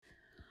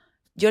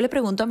Yo le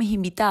pregunto a mis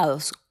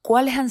invitados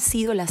cuáles han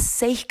sido las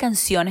 6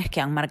 canciones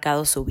que han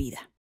marcado su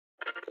vida.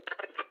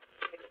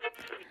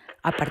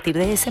 A partir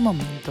de ese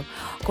momento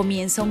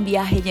comienza un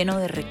viaje lleno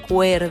de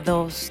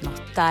recuerdos,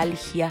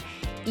 nostalgia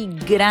y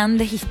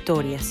grandes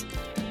historias,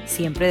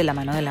 siempre de la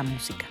mano de la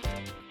música.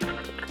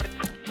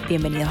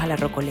 Bienvenidos a La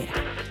Rocolera.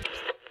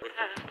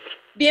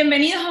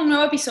 Bienvenidos a un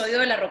nuevo episodio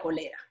de La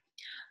Rocolera.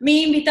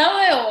 Mi invitado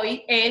de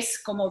hoy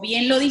es, como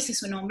bien lo dice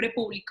su nombre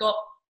público,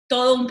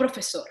 todo un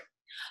profesor.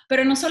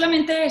 Pero no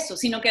solamente eso,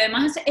 sino que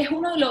además es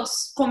uno de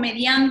los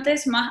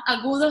comediantes más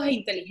agudos e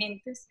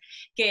inteligentes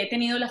que he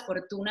tenido la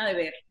fortuna de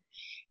ver.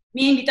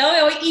 Mi invitado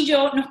de hoy y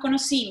yo nos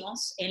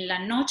conocimos en la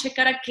noche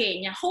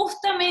caraqueña,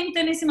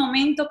 justamente en ese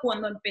momento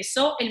cuando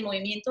empezó el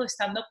movimiento de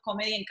stand-up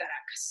comedy en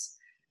Caracas.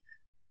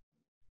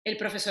 El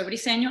profesor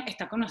Briceño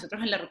está con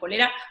nosotros en La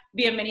Rocolera.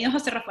 Bienvenido,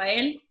 José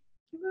Rafael.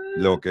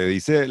 Lo que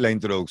dice la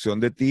introducción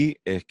de ti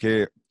es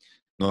que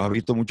no has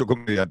visto muchos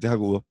comediantes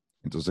agudos,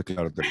 entonces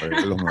claro, te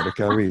parece los mejores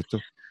que has visto.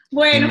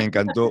 Bueno. Y me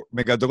encantó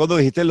cuando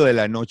dijiste lo de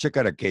la noche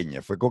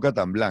caraqueña, fue coca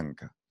tan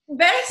blanca.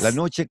 ¿Ves? La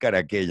noche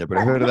caraqueña, pero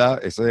es verdad,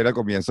 eso era el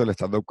comienzo del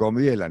stand-up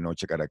comedy de la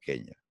noche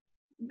caraqueña.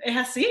 ¿Es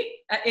así?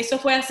 Eso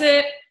fue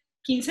hace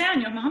 15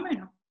 años, más o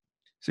menos.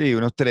 Sí,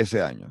 unos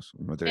 13 años.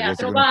 Me atrevería a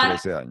decir unos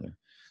 13 años.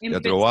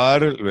 Teatro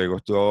Bar, luego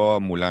estuvo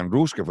Moulin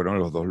Rouge, que fueron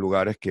los dos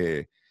lugares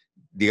que,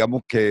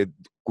 digamos que,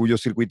 cuyos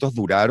circuitos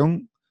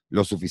duraron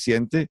lo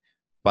suficiente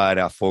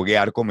para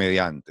foguear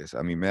comediantes.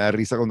 A mí me da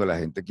risa cuando la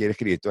gente quiere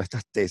escribir todas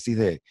estas tesis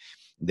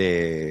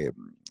del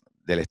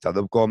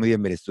stand-up comedy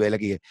en Venezuela,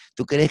 que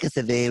 ¿tú crees que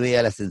se debe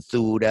a la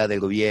censura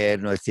del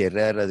gobierno, al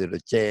cierre de Radio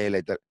Rochela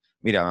y tal?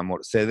 Mira, mi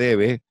amor, se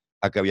debe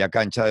a que había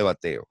cancha de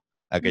bateo,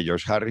 a que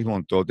George Harris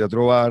montó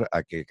Teatro Bar,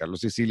 a que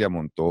Carlos Sicilia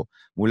montó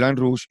Moulin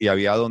Rouge y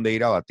había donde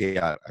ir a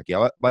batear. Aquí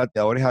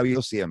bateadores ha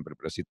habido siempre,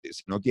 pero si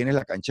no tienes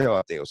la cancha de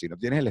bateo, si no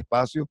tienes el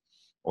espacio,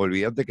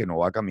 olvídate que no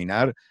va a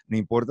caminar, no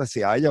importa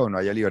si haya o no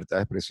haya libertad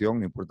de expresión,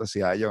 no importa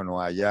si haya o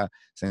no haya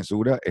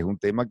censura, es un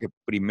tema que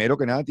primero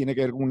que nada tiene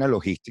que ver con una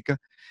logística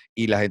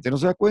y la gente no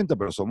se da cuenta,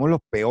 pero somos los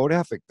peores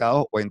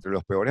afectados o entre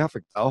los peores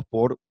afectados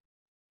por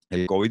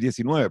el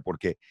COVID-19,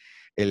 porque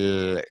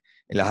en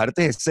las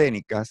artes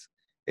escénicas,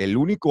 el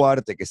único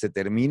arte que se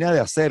termina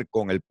de hacer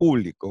con el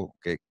público,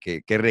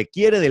 que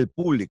requiere del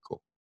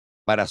público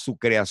para su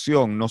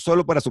creación, no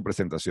solo para su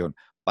presentación,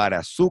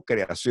 para su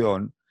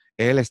creación,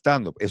 es el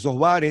stand-up. Esos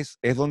bares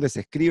es donde se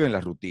escriben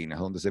las rutinas,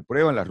 donde se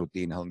prueban las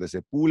rutinas, donde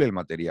se pule el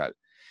material.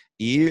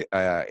 Y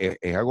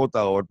es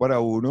agotador para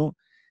uno,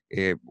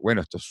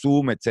 bueno, esto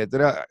Zoom,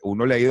 etcétera,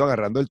 uno le ha ido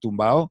agarrando el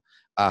tumbado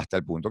hasta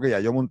el punto que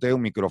ya yo monté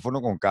un micrófono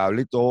con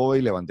cable y todo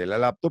y levanté la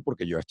laptop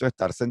porque yo esto de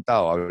estar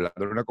sentado hablando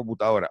en una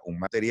computadora, un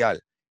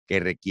material que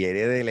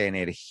requiere de la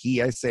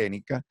energía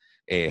escénica,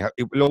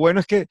 lo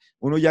bueno es que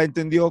uno ya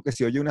entendió que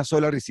si oye una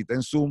sola risita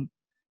en Zoom,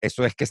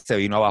 eso es que se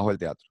vino abajo el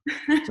teatro.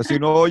 O sea, si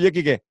uno oye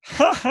que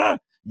ja,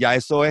 ja, ya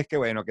eso es que,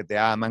 bueno, que te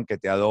aman, que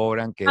te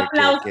adoran,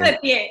 aplausos de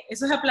pie,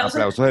 eso es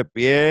aplausos de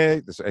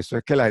pie, eso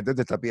es que la gente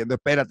te está pidiendo,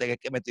 espérate, que es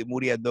que me estoy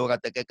muriendo, un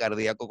ataque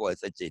cardíaco con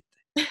ese chiste.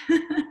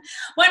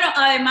 Bueno,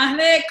 además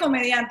de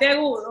comediante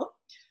agudo,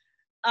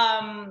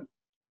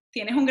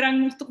 tienes un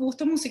gran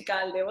gusto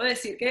musical, debo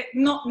decir que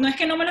no es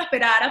que no me lo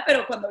esperara,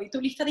 pero cuando vi tu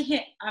lista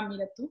dije,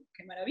 mira tú,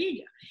 qué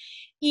maravilla.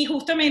 Y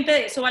justamente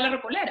de eso va La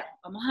Rocolera.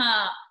 Vamos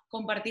a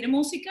compartir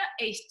música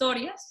e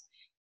historias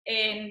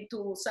en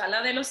tu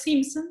sala de los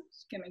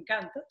Simpsons, que me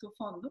encanta, tu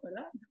fondo,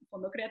 ¿verdad? Un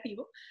fondo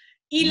creativo.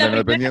 Y bueno,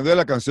 dependiendo de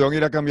la canción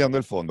irá cambiando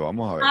el fondo,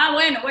 vamos a ver.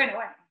 Bueno,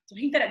 esto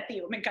es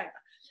interactivo, me encanta.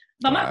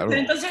 Vamos a hacer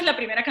entonces la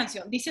primera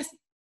canción, dice así.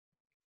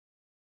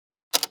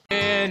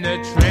 In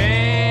a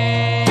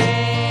train,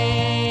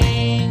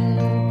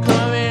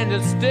 coming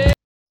to stay.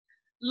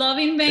 Love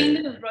in Vain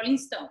de los Rolling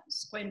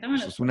Stones.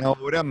 Cuéntamelo. Es una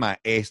obra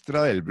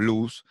maestra del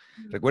blues.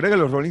 Recuerda que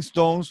los Rolling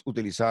Stones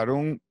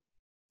utilizaron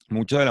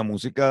mucha de la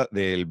música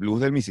del blues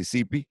del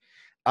Mississippi,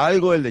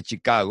 algo del de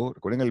Chicago.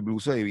 Recuerden, el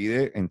blues se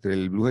divide entre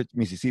el blues de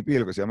Mississippi y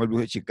lo que se llama el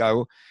blues de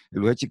Chicago. El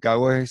blues de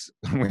Chicago es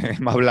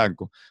más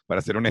blanco,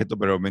 para ser honesto,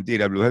 pero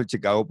mentira. El blues de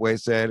Chicago puede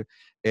ser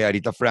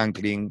Aretha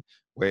Franklin,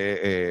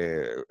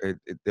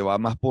 te va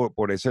más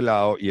por ese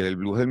lado, y el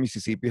blues del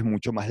Mississippi es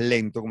mucho más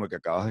lento, como el que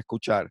acabas de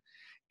escuchar.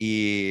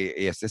 Y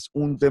ese es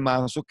un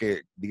temazo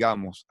que,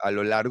 digamos, a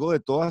lo largo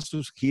de todas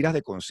sus giras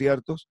de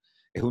conciertos,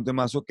 es un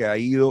temazo que ha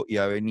ido y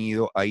ha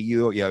venido,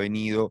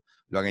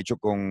 lo han hecho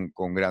con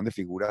grandes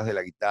figuras de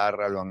la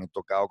guitarra, lo han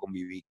tocado con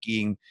B.B.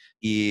 King,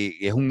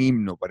 y es un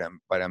himno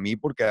para mí,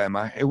 porque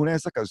además es una de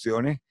esas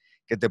canciones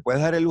que te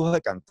puedes dar el lujo de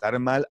cantar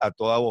mal a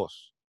toda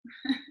voz.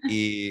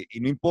 Y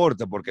no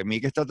importa, porque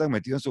Mick está tan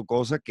metido en su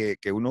cosa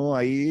que uno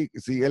ahí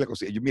sigue la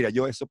cocina. Mira,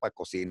 yo eso para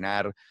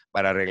cocinar,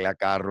 para arreglar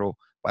carro,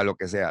 para lo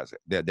que se hace.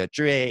 The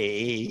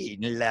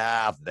train,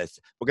 love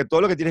this. Porque todo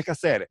lo que tienes que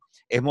hacer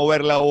es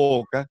mover la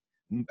boca,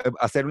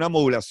 hacer una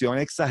modulación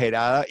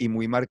exagerada y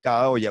muy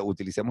marcada, o ya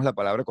utilicemos la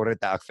palabra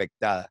correcta,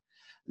 afectada.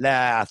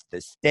 Left the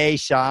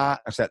station.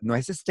 O sea, no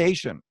es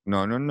station.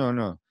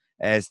 No.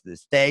 Es the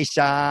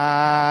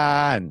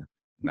station.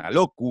 Una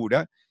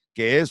locura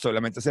que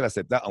solamente se le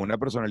acepta a una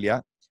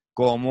personalidad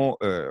como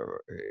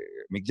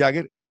Mick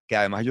Jagger, que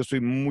además yo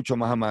soy mucho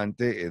más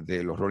amante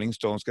de los Rolling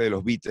Stones que de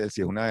los Beatles,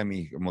 y es uno de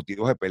mis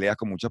motivos de peleas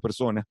con muchas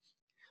personas,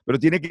 pero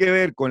tiene que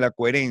ver con la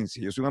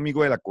coherencia. Yo soy un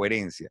amigo de la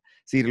coherencia.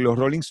 Si los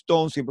Rolling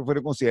Stones siempre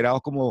fueron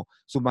considerados como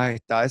sus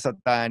majestades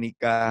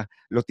satánicas,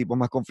 los tipos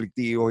más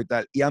conflictivos y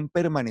tal, y han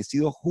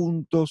permanecido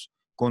juntos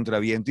contra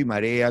viento y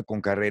marea, con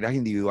carreras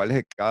individuales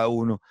de cada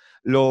uno.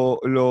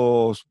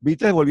 Los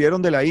Beatles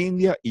volvieron de la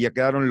India y ya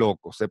quedaron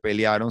locos, se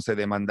pelearon, se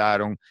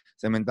demandaron,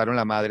 se mentaron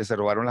la madre, se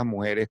robaron las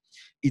mujeres,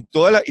 y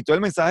todo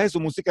el mensaje de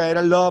su música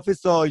era Love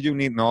is all you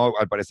need. No,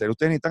 al parecer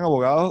ustedes necesitan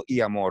abogados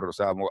y amor, o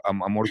sea,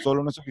 amor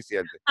solo no es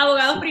suficiente.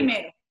 Abogados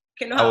primero,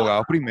 que los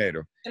Abogados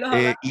primero. que los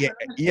abogados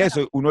Y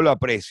eso uno lo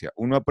aprecia.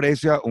 Uno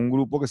aprecia un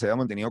grupo que se haya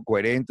mantenido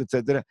coherente,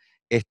 etcétera.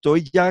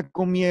 Estoy ya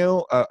con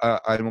miedo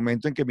al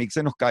momento en que Mick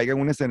se nos caiga en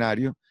un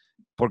escenario,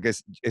 porque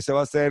ese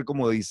va a ser,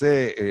 como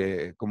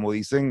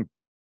dicen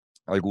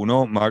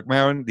algunos, Mark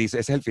Maron dice,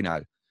 ese es el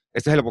final.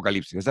 Ese es el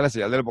apocalipsis. Esa es la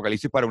señal del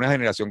apocalipsis para una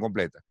generación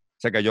completa.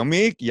 Se cayó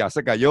Mick, ya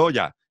se cayó,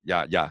 ya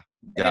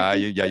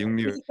hay un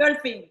nivel. El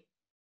fin.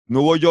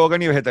 No hubo yoga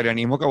ni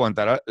vegetarianismo que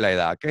aguantara la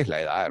edad, que es la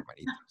edad,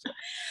 hermanito. O sea.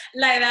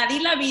 La edad y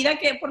la vida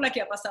por la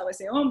que ha pasado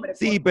ese hombre.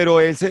 Sí,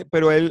 pero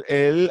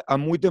él a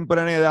muy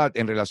temprana edad,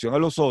 en relación a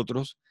los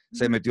otros,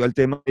 se metió al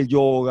tema del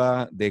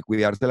yoga, de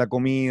cuidarse la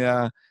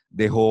comida,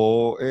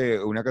 dejó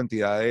una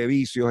cantidad de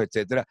vicios,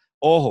 etcétera.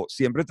 Ojo,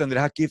 siempre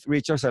tendrás a Keith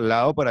Richards al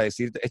lado para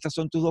decirte, estas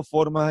son tus dos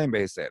formas de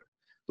envejecer.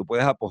 Tú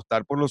puedes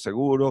apostar por lo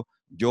seguro,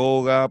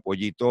 yoga,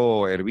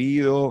 pollito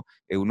hervido,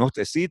 unos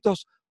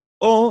tecitos,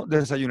 o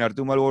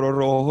desayunarte un Marlboro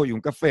rojo y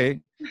un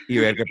café y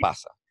ver qué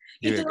pasa.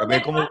 ¿Y tú A dónde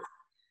ver cómo estás?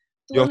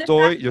 ¿Tú yo dónde estás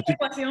estoy, en yo la estoy,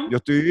 ecuación? yo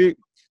estoy,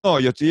 no,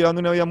 yo estoy llevando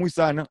una vida muy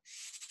sana.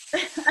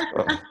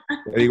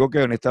 Te digo que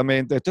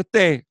honestamente, esto es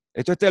té,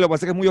 lo que pasa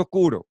es que es muy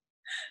oscuro.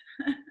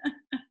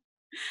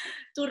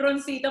 Tu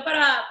roncito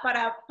para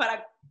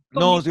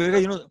No,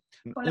 combinar yo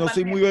con la no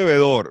soy muy pandemia.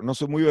 bebedor, no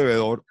soy muy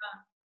bebedor.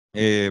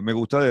 Me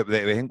gusta de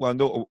vez en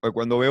cuando,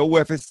 cuando veo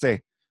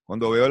UFC,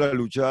 cuando veo la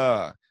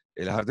lucha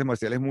en las artes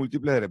marciales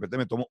múltiples, de repente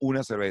me tomo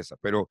una cerveza,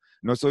 pero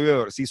no soy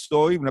bebedor. Sí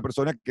soy una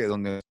persona que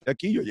donde estoy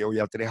aquí, yo llevo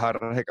ya 3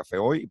 jarras de café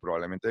hoy y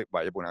probablemente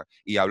vaya por una.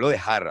 Y hablo de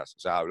jarras, o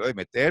sea, hablo de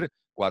meter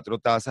 4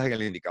 tazas en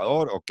el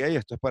indicador, ok,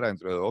 esto es para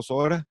dentro de 2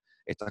 horas,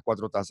 estas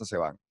 4 tazas se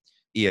van.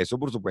 Y eso,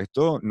 por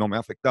supuesto, no me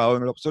ha afectado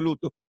en lo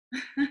absoluto.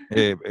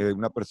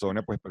 Una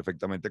persona pues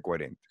perfectamente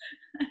coherente.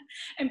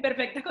 En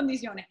perfectas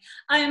condiciones.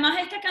 Además,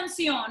 esta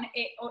canción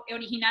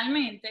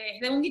originalmente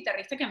es de un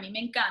guitarrista que a mí me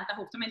encanta,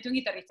 justamente un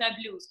guitarrista de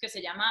blues que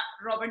se llama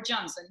Robert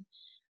Johnson,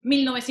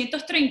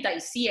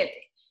 1937.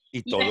 Y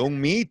Y todo un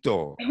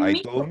mito, es un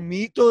hay todo mito. un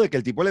mito de que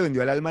el tipo le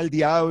vendió el alma al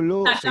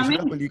diablo.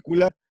 Exactamente.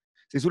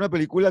 Se hizo una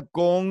película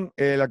con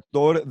el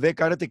actor de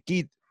Karate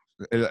Kid,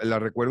 la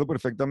recuerdo Ah,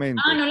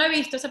 perfectamente. no la he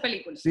visto esa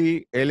película.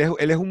 Sí, él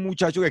es un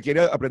muchacho que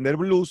quiere aprender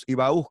blues y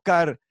va a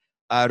buscar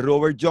a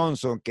Robert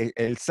Johnson, que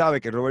él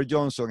sabe que Robert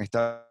Johnson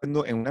está en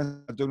un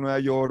asalto en Nueva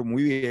York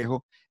muy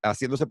viejo,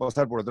 haciéndose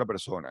pasar por otra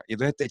persona. Y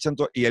entonces te echan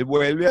y él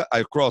vuelve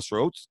al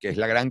Crossroads, que es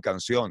la gran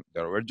canción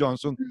de Robert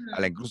Johnson,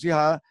 a la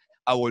encrucijada,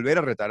 a volver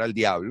a retar al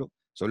diablo.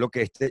 Solo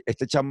que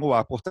este chamo va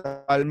a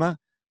apostar alma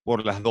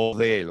por las dos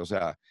de él. O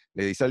sea,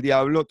 le dice al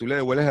diablo, tú le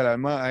devuelves el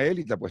alma a él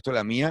y te apuesto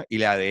la mía y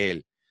la de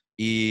él.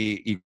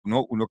 Y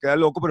uno queda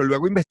loco, pero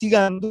luego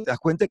investigando te das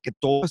cuenta que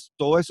todo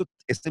eso,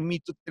 ese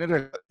mito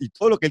tiene, y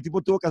todo lo que el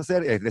tipo tuvo que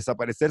hacer es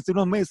desaparecerse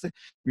unos meses.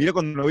 Mira,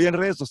 cuando no había en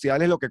redes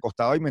sociales lo que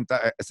costaba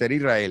inventar, ser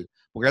Israel,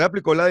 porque él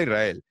aplicó la de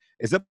Israel.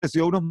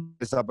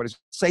 Desapareció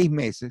 6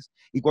 meses,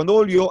 y cuando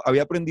volvió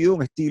había aprendido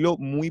un estilo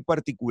muy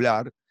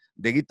particular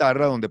de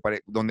guitarra,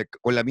 donde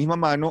con la misma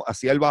mano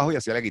hacía el bajo y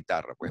hacía la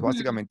guitarra. Pues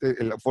básicamente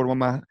es la forma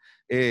más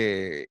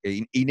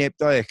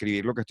inepta de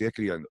describir lo que estoy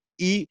escribiendo.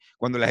 Y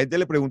cuando la gente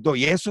le preguntó,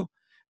 ¿y eso?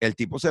 El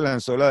tipo se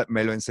lanzó,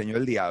 me lo enseñó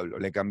el diablo,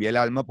 le cambié el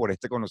alma por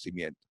este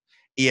conocimiento.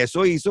 Y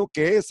eso hizo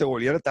que se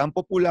volviera tan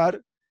popular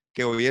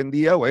que hoy en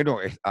día, bueno,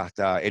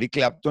 hasta Eric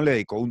Clapton le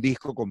dedicó un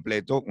disco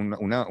completo,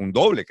 un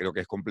doble creo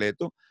que es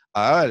completo,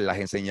 a las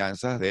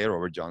enseñanzas de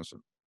Robert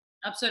Johnson.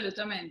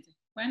 Absolutamente.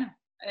 Bueno,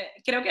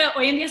 creo que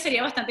hoy en día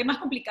sería bastante más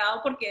complicado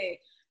porque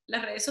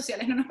las redes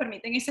sociales no nos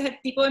permiten ese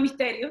tipo de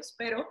misterios,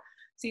 pero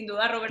sin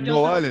duda Robert No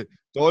Johnson. vale,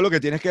 todo lo que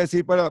tienes que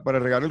decir para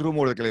regar el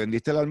rumor de que le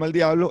vendiste el alma al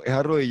diablo es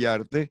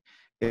arrodillarte,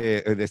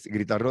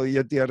 gritar rodilla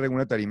en tierra en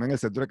una tarima en el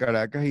centro de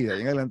Caracas, y de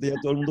ahí en adelante ya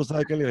todo el mundo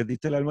sabe que le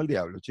vendiste el alma al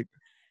diablo, chica.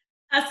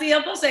 Ha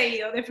sido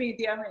poseído,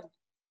 definitivamente.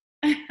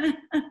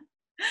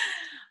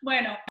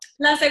 Bueno,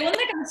 la segunda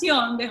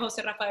canción de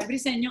José Rafael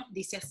Briceño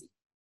dice así.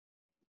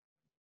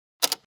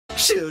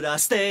 Should I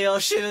stay or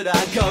should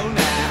I go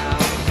now?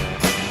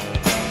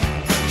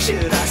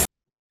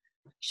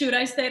 Should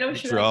I stay or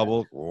should I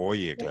go?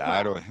 Oye,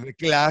 claro, es The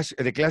Clash.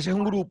 The Clash es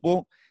un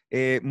grupo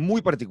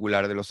muy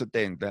particular de los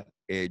 70.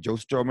 Joe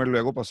Strummer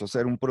luego pasó a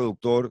ser un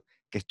productor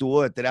que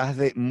estuvo detrás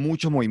de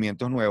muchos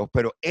movimientos nuevos,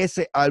 pero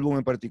ese álbum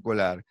en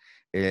particular,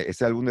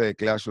 ese álbum de The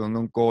Clash,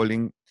 London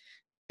Calling,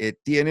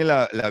 tiene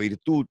la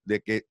virtud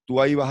de que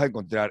tú ahí vas a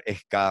encontrar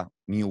ska,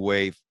 new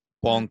wave,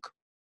 punk,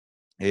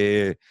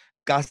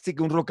 casi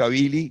que un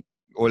rockabilly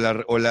o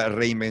la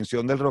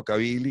reinvención del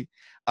rockabilly.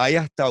 Hay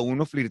hasta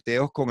unos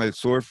flirteos con el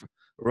surf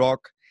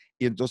rock.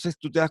 Y entonces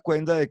tú te das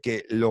cuenta de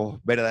que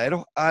los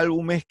verdaderos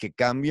álbumes que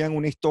cambian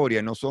una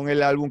historia no son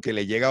el álbum que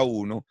le llega a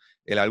uno,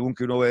 el álbum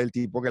que uno ve del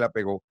tipo que la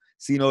pegó,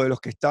 sino de los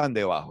que están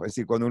debajo. Es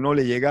decir, cuando uno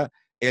le llega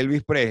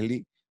Elvis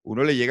Presley,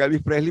 uno le llega a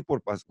Elvis Presley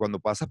cuando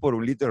pasas por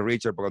un Little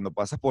Richard, cuando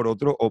pasas por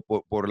otro, o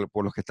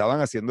por los que estaban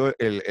haciendo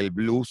el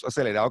blues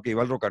acelerado que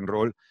iba al rock and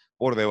roll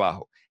por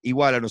debajo.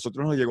 Igual, a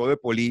nosotros nos llegó The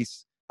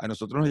Police, a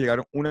nosotros nos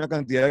llegaron una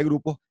cantidad de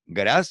grupos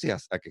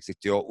gracias a que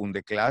existió un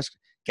The Clash,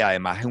 que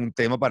además es un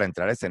tema para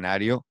entrar al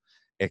escenario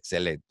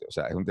excelente. O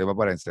sea, es un tema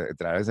para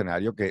entrar al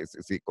escenario que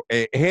sí,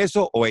 es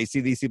eso o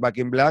AC/DC Back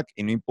in Black,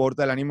 y no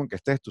importa el ánimo en que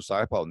estés, tú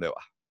sabes para dónde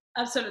vas.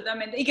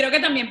 Absolutamente. Y creo que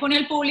también pone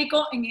al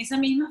público en esa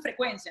misma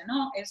frecuencia,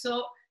 ¿no?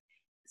 Eso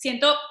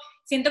siento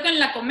que en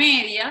la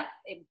comedia,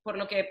 por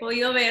lo que he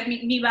podido ver,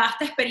 mi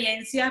vasta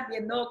experiencia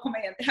viendo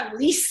comediantes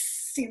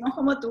agudísimos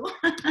como tú,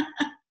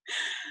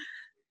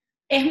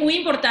 es muy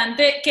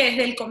importante que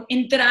desde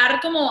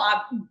entrar como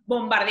a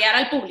bombardear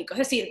al público, es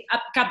decir,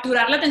 a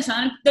capturar la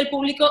atención del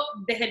público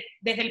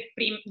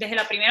desde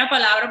la primera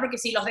palabra, porque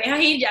si los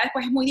dejas ir ya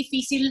después es muy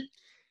difícil,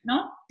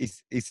 ¿no? Y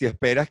si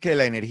esperas que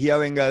la energía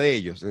venga de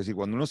ellos, es decir,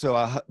 cuando uno se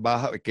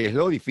baja, que es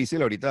lo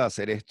difícil ahorita de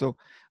hacer esto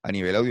a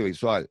nivel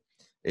audiovisual,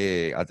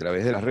 a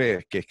través de las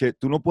redes, que es que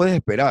tú no puedes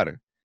esperar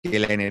que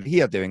la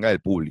energía te venga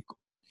del público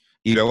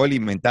y luego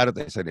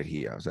alimentarte de esa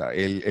energía. O sea,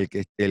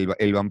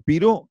 el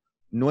vampiro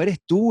no eres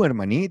tú,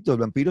 hermanito, el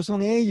vampiro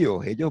son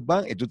ellos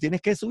van, y tú tienes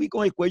que subir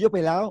con el cuello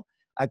pelado,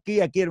 aquí,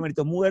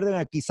 hermanito, muerden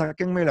aquí,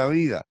 sáquenme la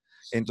vida.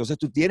 Entonces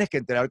tú tienes que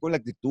entrar con la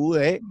actitud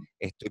de,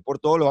 estoy por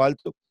todo lo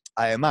alto.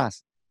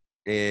 Además,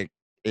 eh,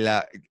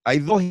 hay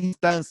dos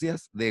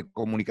instancias de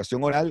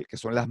comunicación oral que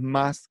son las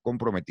más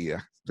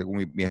comprometidas,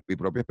 según mi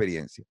propia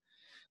experiencia.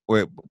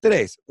 Pues,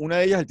 tres, una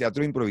de ellas el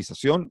teatro de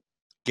improvisación,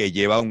 que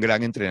lleva un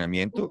gran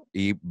entrenamiento,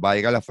 y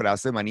valga la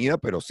frase manida,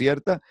 pero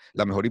cierta,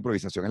 la mejor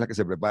improvisación es la que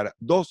se prepara.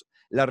 Dos,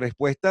 la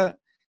respuesta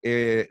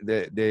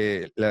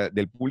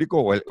del público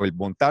o el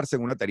montarse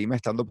en una tarima de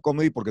stand-up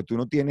comedy, porque tú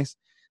no tienes,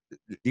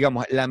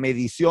 digamos, la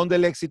medición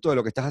del éxito de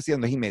lo que estás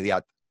haciendo es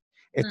inmediata.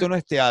 Esto no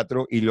es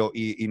teatro, y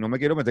no me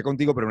quiero meter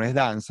contigo, pero no es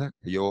danza.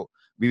 Yo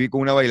viví con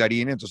una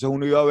bailarina, entonces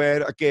uno iba a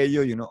ver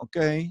aquello y uno, ok,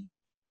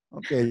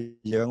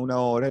 llevan una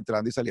hora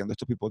entrando y saliendo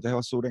estos pipotes de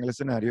basura en el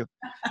escenario.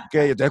 Ok,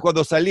 entonces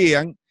cuando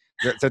salían,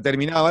 se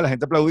terminaba, la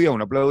gente aplaudía,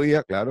 uno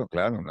aplaudía, claro,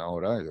 una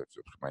hora,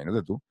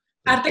 imagínate tú.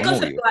 Arte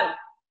conceptual.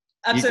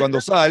 Y cuando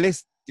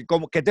sales,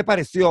 ¿qué te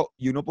pareció?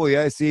 Y uno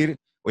podía decir,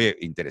 oye,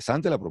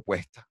 interesante la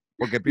propuesta.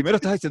 Porque primero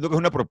estás diciendo que es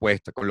una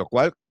propuesta, con lo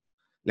cual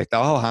le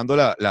estabas bajando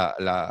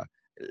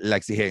la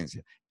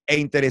exigencia. E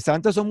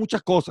interesantes son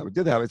muchas cosas,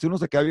 ¿entiendes? A veces uno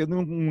se queda viendo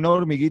una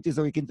hormiguita y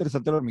dice, oye, qué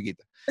interesante la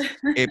hormiguita.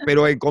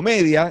 Pero en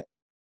comedia,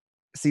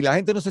 si la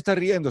gente no se está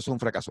riendo, eso es un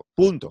fracaso.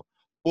 Punto.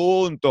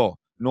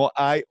 No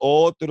hay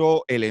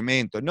otro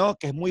elemento. No,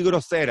 que es muy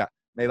grosera,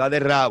 me va de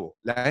rabo.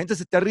 La gente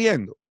se está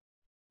riendo,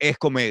 es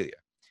comedia.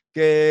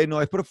 Que no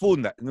es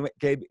profunda,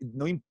 que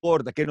no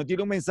importa, que no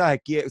tiene un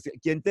mensaje.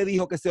 ¿Quién te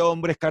dijo que ese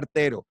hombre es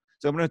cartero?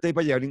 Ese hombre no está ahí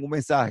para llevar ningún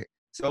mensaje.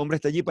 Ese hombre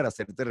está allí para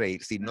hacerte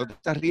reír. Si no te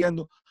estás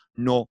riendo,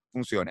 no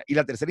funciona. Y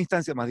la tercera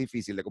instancia más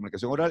difícil de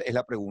comunicación oral es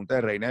la pregunta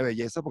de reina de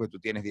belleza, porque tú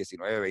tienes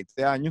 19,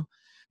 20 años,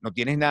 no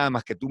tienes nada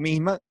más que tú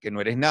misma, que no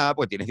eres nada,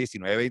 porque tienes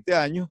 19, 20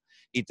 años,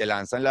 y te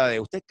lanzan la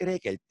de, ¿usted cree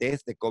que el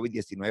test de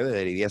COVID-19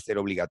 debería ser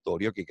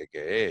obligatorio? Yo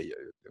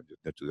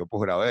estudio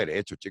posgrado de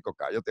Derecho, chico,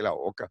 cállate la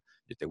boca.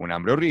 Yo tengo un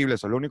hambre horrible,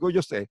 eso es lo único que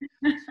yo sé.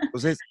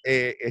 Entonces,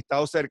 he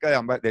estado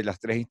cerca de las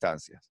tres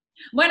instancias.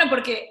 Bueno,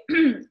 porque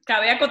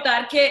cabe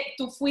acotar que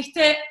tú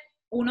fuiste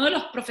uno de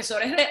los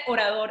profesores de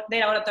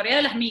la oratoria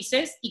de las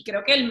Mises, y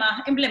creo que el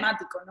más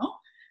emblemático, ¿no?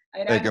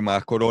 El que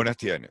más coronas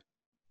tiene.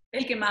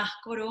 El que más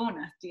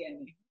coronas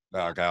tiene.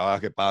 Acá,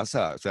 ¿qué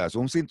pasa? O sea, es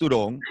un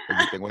cinturón que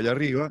yo tengo allá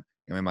arriba,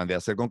 que me mandé a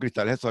hacer con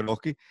cristales de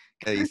Swarovski,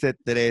 que dice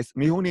 3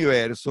 mis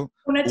universos,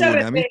 una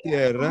mis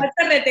tierras, una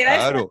charretera,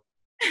 claro,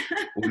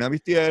 una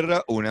mis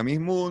tierras, una mis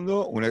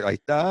mundos, ahí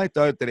está,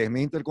 3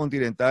 mis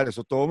intercontinentales,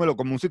 eso todo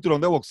como un cinturón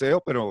de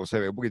boxeo, pero se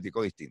ve un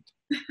poquitico distinto.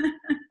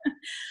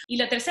 Y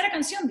la tercera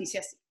canción dice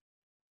así.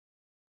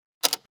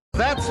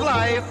 That's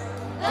life.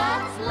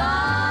 That's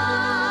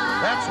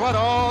life. That's what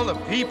all the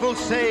people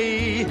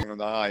say.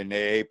 In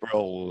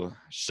April,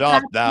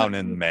 shut down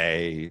in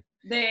May.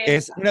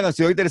 Es una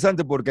canción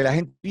interesante porque la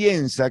gente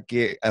piensa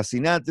que a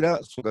Sinatra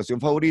su canción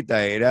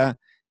favorita era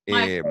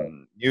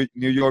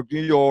New York,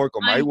 New York, o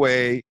My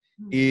Way.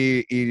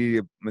 Y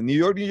New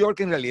York, New York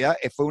en realidad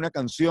fue una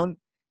canción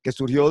que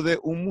surgió de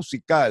un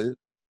musical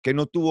que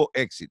no tuvo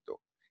éxito.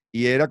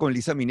 Y era con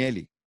Liza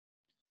Minnelli.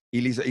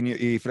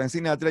 Y Frank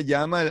Sinatra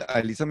llama a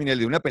Liza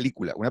Minnelli de una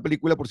película,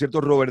 por cierto,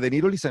 Robert De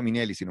Niro, Liza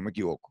Minnelli, si no me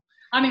equivoco.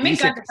 A mí me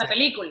encanta esa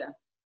película.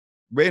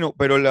 Bueno,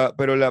 pero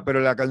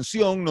la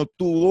canción no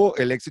tuvo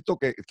el éxito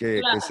que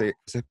se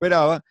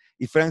esperaba,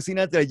 y Frank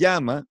Sinatra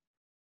llama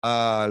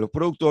a los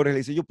productores, le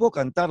dice, yo puedo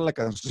cantar la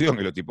canción,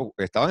 y los tipos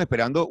estaban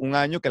esperando un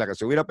año que la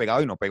canción hubiera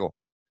pegado y no pegó.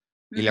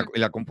 Y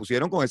la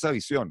compusieron con esa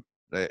visión.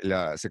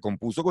 Se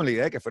compuso con la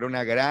idea de que fuera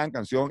una gran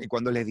canción, y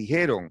cuando les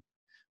dijeron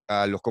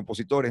a los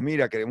compositores,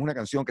 mira, queremos una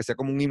canción que sea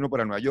como un himno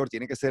para Nueva York,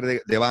 tiene que ser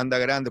de banda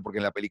grande, porque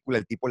en la película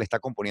el tipo le está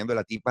componiendo a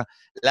la tipa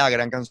la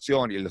gran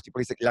canción, y los tipos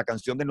dicen, la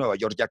canción de Nueva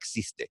York ya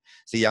existe,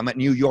 se llama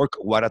New York,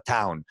 What a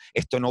Town,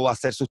 esto no va a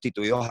ser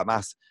sustituido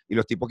jamás, y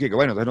los tipos que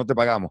bueno, entonces no te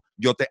pagamos,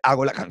 yo te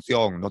hago la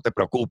canción, no te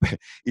preocupes,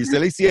 y se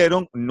la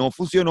hicieron, no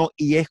funcionó,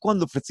 y es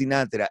cuando Frank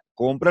Sinatra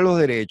compra los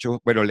derechos,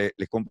 bueno, les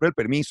compra el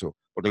permiso,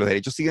 porque los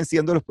derechos siguen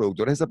siendo los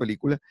productores de esa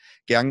película,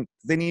 que han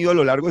tenido a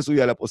lo largo de su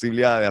vida la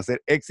posibilidad de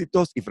hacer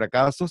éxitos y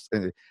fracasos.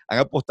 Han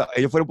apostado,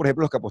 ellos fueron, por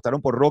ejemplo, los que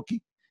apostaron por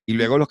Rocky, y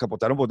luego los que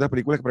apostaron por otras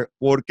películas,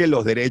 porque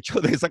los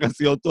derechos de esa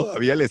canción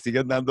todavía le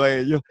siguen dando a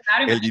ellos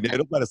Claro, el imagínate.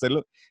 dinero para hacer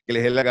lo que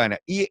les dé la gana.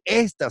 Y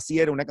esta sí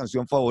era una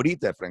canción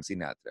favorita de Frank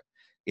Sinatra,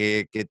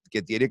 que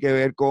tiene que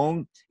ver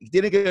con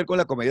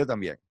la comedia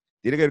también.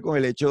 Tiene que ver con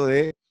el hecho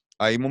de,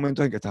 hay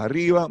momentos en que estás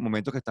arriba,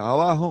 momentos que estás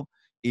abajo,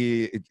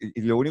 y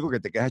lo único que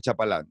te queda es echar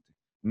para adelante.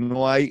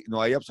 No hay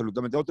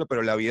absolutamente otro,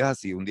 pero la vida es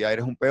así. Un día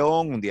eres un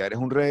peón, un día eres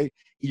un rey,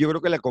 y yo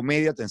creo que la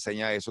comedia te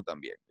enseña eso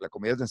también. La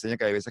comedia te enseña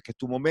que hay veces que es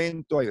tu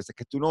momento, hay veces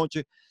que es tu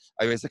noche,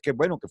 hay veces que,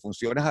 bueno, que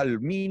funcionas al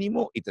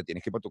mínimo y te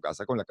tienes que ir para tu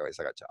casa con la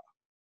cabeza agachada.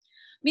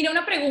 Mira,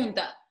 una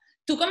pregunta.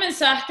 Tú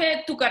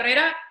comenzaste tu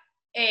carrera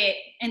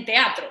en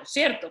teatro,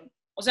 ¿cierto?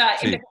 O sea,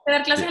 Sí, empezaste a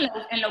dar clases sí.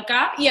 en la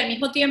UCAP y al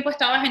mismo tiempo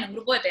estabas en un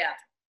grupo de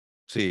teatro.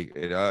 Sí,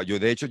 yo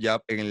de hecho ya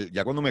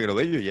cuando me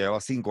gradué, yo llevaba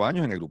 5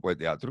 años en el grupo de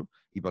teatro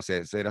y pasé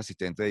a ser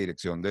asistente de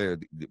dirección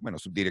bueno,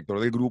 subdirector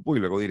del grupo y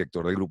luego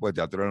director del grupo de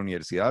teatro de la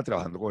universidad,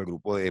 trabajando con el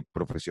grupo de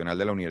profesional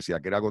de la universidad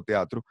que era Hago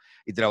Teatro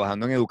y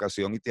trabajando en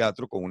educación y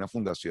teatro con una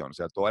fundación. O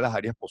sea, todas las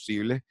áreas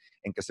posibles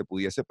en que se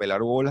pudiese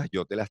pelar bolas,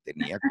 yo te las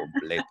tenía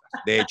completas.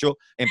 De hecho,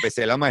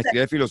 empecé la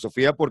maestría de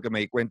filosofía porque me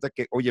di cuenta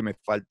que, oye, me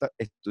falta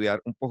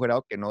estudiar un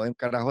posgrado que no den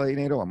carajo de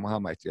dinero, vamos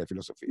a maestría de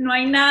filosofía. No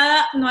hay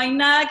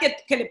nada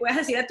que le puedas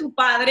decir a tu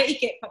padre y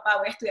que, papá,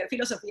 voy a estudiar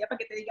filosofía para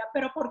que te diga,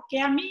 pero ¿por qué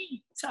a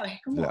mí? ¿Sabes?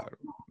 Como, Claro.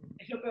 no,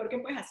 es lo peor que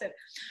puedes hacer.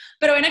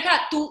 Pero ven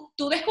acá, ¿tú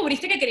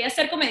descubriste que querías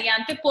ser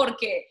comediante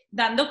porque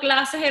dando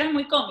clases eras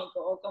muy cómico?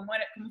 ¿O cómo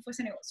fue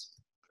ese negocio?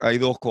 Hay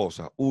dos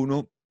cosas.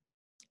 Uno,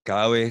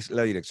 cada vez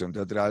la dirección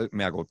teatral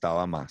me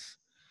agotaba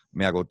más.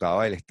 Me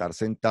agotaba el estar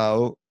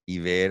sentado y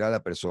ver a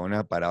la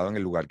persona parado en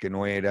el lugar que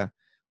no era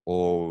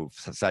o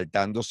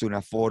saltándose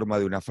una forma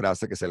de una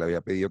frase que se le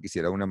había pedido que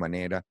hiciera de una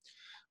manera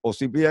o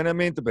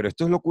simplemente, pero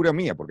esto es locura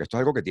mía, porque esto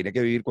es algo que tiene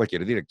que vivir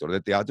cualquier director de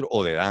teatro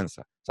o de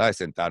danza, ¿sabes?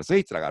 Sentarse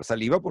y tragar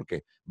saliva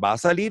porque va a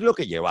salir lo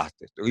que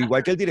llevaste.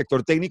 Igual que el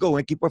director técnico de un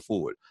equipo de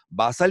fútbol,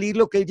 va a salir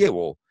lo que él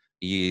llevó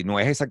y no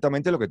es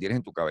exactamente lo que tienes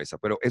en tu cabeza,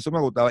 pero eso me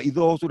agotaba. Y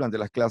dos, durante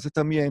las clases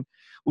también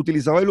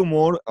utilizaba el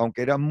humor,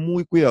 aunque era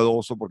muy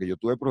cuidadoso, porque yo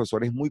tuve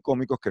profesores muy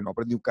cómicos que no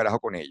aprendí un carajo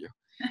con ellos,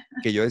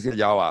 que yo decía,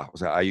 ya va, o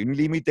sea, hay un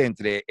límite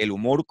entre el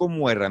humor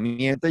como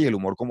herramienta y el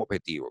humor como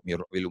objetivo.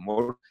 El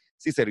humor,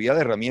 si servía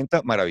de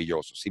herramienta,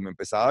 maravilloso. Si me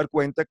empezaba a dar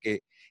cuenta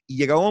y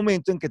llegaba un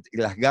momento en que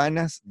las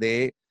ganas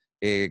de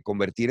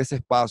convertir ese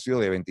espacio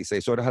de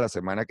 26 horas a la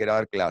semana que era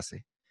dar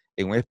clases,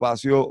 en un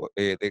espacio,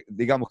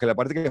 digamos que la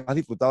parte que más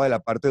disfrutaba de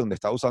la parte donde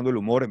estaba usando el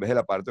humor en vez de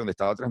la parte donde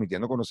estaba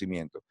transmitiendo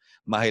conocimiento,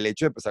 más el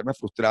hecho de empezarme a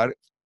frustrar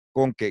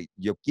con que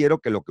yo quiero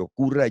que lo que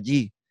ocurra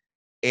allí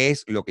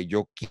es lo que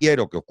yo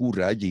quiero que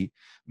ocurra allí,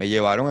 me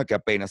llevaron a que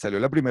apenas salió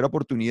la primera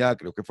oportunidad,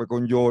 creo que fue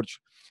con George,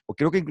 o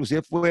creo que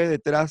inclusive fue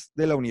detrás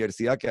de la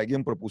universidad que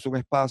alguien propuso un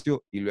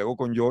espacio y luego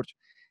con George,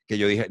 que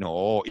yo dije,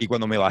 no, y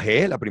cuando me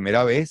bajé la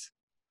primera vez,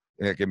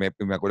 que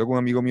me acuerdo que un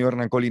amigo mío,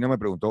 Hernán Colina, me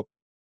preguntó,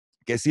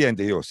 ¿qué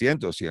sientes? Y digo,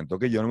 siento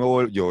que yo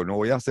no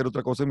voy a hacer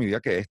otra cosa en mi vida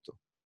que esto.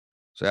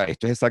 O sea,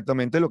 esto es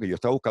exactamente lo que yo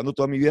estaba buscando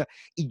toda mi vida.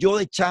 Y yo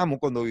de chamo,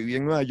 cuando viví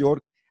en Nueva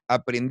York,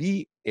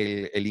 aprendí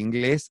el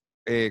inglés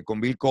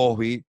con Bill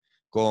Cosby,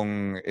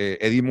 con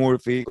Eddie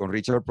Murphy, con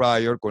Richard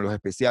Pryor, con los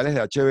especiales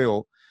de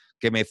HBO,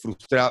 que me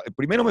frustraba.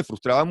 Primero me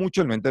frustraba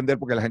mucho el no entender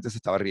por qué la gente se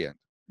estaba riendo.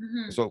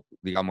 Ujú. Eso,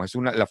 digamos,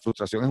 la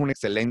frustración es un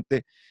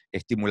excelente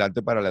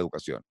estimulante para la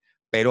educación.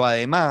 Pero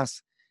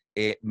además,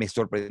 me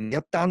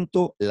sorprendía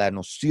tanto la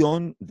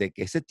noción de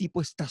que ese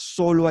tipo está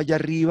solo allá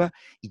arriba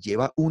y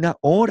lleva 1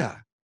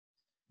 hora.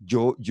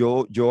 Yo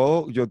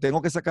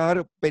tengo que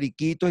sacar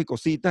periquitos y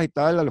cositas y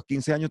tal, a los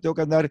 15 años tengo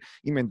que andar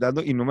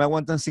inventando y no me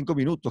aguantan 5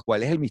 minutos.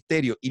 ¿Cuál es el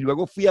misterio? Y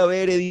luego fui a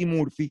ver Eddie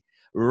Murphy,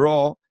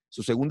 Raw,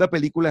 su segunda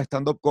película de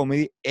stand-up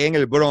comedy en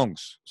el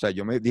Bronx. O sea,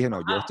 yo me dije, no,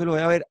 yo esto lo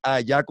voy a ver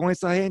allá con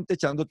esa gente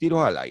echando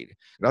tiros al aire.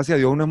 Gracias a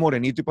Dios uno es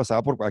morenito y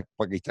pasaba por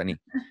pakistaní.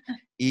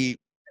 Y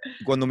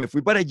cuando me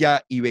fui para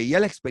allá y veía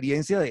la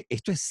experiencia de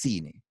esto es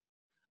cine.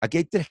 Aquí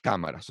hay 3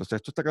 cámaras, o sea,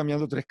 esto está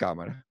cambiando 3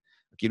 cámaras.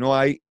 Aquí no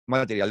hay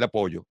material de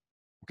apoyo.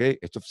 ¿Okay?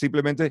 Esto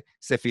simplemente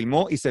se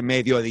filmó y se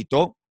medio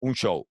editó un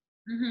show.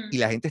 Ujú. Y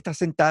la gente está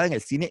sentada en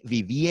el cine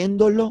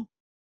viviéndolo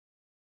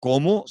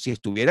como si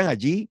estuvieran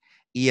allí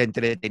y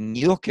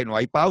entretenidos, que no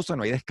hay pausa,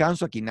 no hay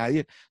descanso, aquí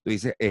nadie. Tú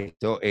dices,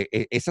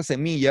 esa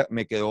semilla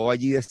me quedó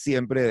allí de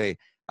siempre de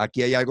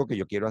aquí hay algo que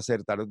yo quiero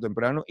hacer tarde o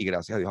temprano y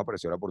gracias a Dios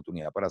apareció la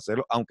oportunidad para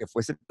hacerlo, aunque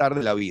fuese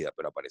tarde la vida,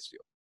 pero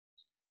apareció.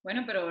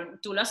 Bueno, pero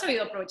tú lo has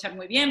sabido aprovechar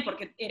muy bien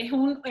porque eres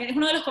uno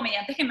de los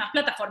comediantes que más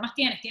plataformas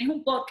tienes. Tienes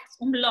un podcast,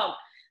 un blog,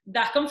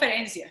 das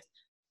conferencias,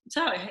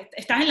 ¿sabes?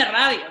 Estás en la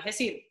radio, es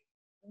decir,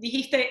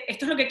 dijiste,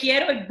 esto es lo que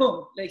quiero y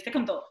 ¡boom! Le diste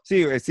con todo.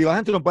 Sí, si vas a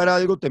entropar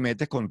algo, te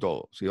metes con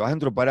todo. Si vas a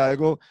entropar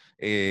algo,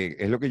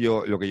 es lo que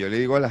yo le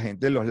digo a la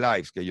gente en los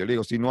lives, que yo le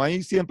digo, si no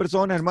hay 100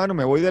 personas, hermano,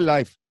 me voy del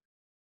live.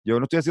 Yo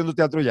no estoy haciendo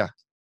teatro ya.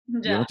 Yo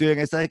no Ya. estoy en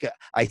esa de que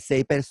hay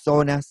 6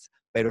 personas,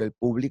 pero el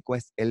público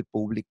es el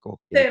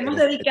público. Y hay que Debemos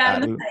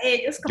dedicarnos respetarlo. a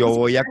ellos como si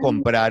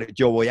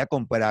Yo voy a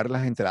comprar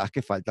las entradas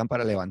que faltan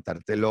para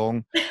levantar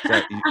telón. O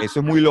sea, y eso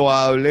es muy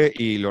loable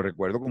y lo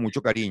recuerdo con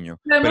mucho cariño,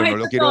 lo hemos pero no hecho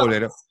lo quiero todos.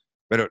 volver,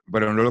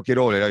 pero no lo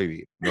quiero volver a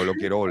vivir. No lo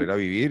quiero volver a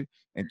vivir.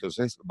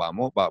 Entonces,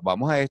 vamos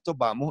a esto,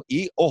 vamos.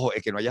 Y ojo,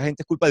 es que no haya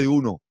gente es culpa de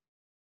uno.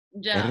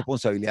 Es Ya.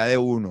 responsabilidad de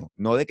uno.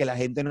 No de que la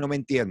gente no me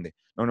entiende.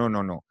 No, no,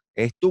 no, no.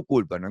 Es tu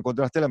culpa. No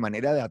encontraste la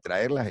manera de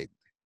atraer a la gente.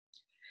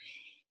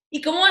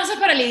 ¿Y cómo haces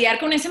para lidiar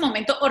con ese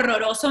momento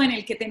horroroso en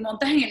el que te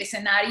montas en el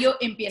escenario,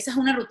 empiezas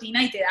una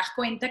rutina y te das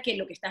cuenta que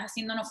lo que estás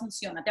haciendo no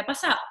funciona? ¿Te ha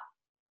pasado?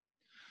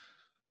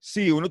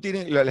 Sí, uno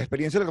tiene, la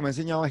experiencia lo que me ha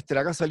enseñado es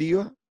traga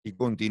saliva y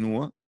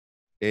continúa.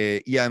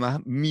 Y además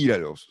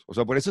míralos. O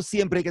sea, por eso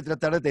siempre hay que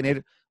tratar de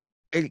tener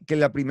que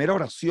la primera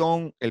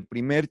oración, el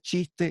primer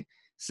chiste,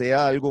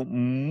 sea algo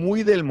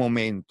muy del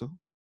momento,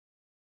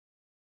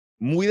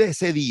 muy de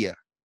ese día,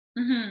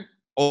 Ujú.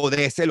 o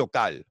de ese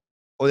local,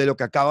 o de lo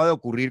que acaba de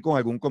ocurrir con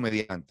algún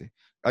comediante.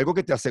 Algo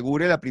que te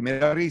asegure la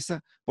primera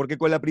risa, porque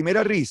con la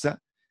primera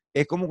risa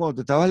es como cuando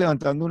te estabas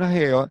levantando una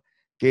jeva,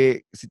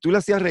 que si tú la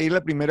hacías reír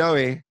la primera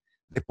vez,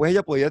 después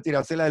ella podía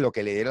tirársela de lo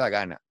que le diera la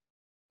gana,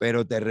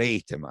 pero te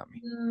reíste,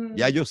 mami.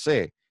 Ya Mm, yo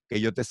sé que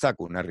yo te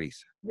saco una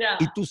risa. ya.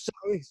 Y tú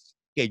sabes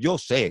que yo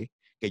sé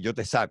que yo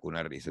te saco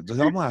una risa.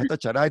 Entonces vamos a esta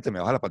charada y te me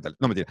bajas la patada.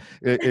 No, mentira.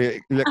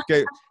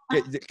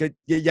 Que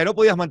ya no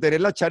podías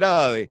mantener la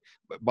charada de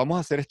vamos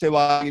a hacer este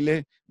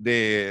baile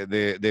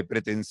de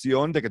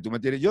pretensión de que tú me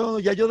tienes. Yo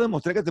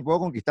demostré que te puedo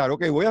conquistar.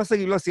 Ok, voy a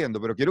seguirlo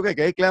haciendo, pero quiero que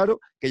quede claro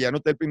que ya no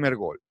está el primer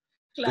gol.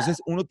 Claro.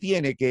 Entonces uno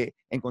tiene que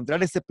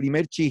encontrar ese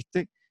primer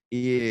chiste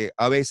y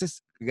a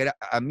veces,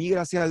 a mí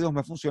gracias a Dios me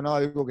ha funcionado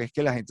algo que es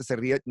que la gente se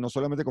ríe no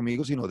solamente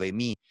conmigo, sino de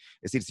mí.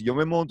 Es decir, si yo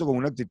me monto con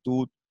una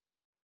actitud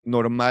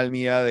normal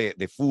mía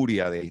de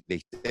furia, de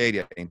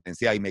histeria, de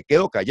intensidad y me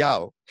quedo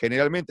callado,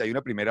 generalmente hay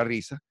una primera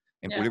risa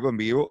en Ya. público en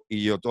vivo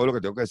y yo todo lo que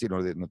tengo que decir,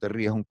 no te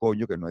rías un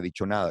coño que no he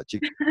dicho nada,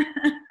 chico.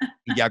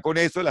 Y ya con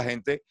eso la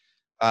gente,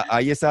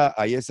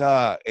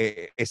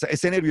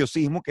 ese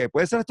nerviosismo que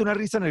puede ser hasta una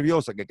risa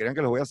nerviosa, que crean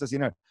que los voy a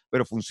asesinar,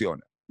 pero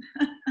funciona.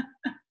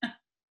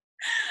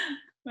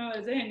 Me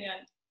parece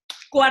genial.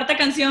 Cuarta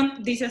canción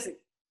dice así.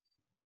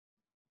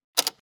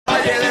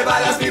 Valle de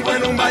balas, vivo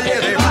en un valle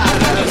de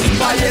balas.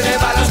 Valle de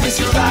balas, mi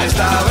ciudad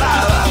está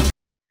brava.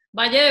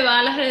 Valle de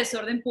balas de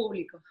desorden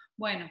público.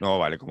 Bueno, No,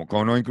 vale,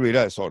 ¿cómo no incluir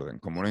a desorden?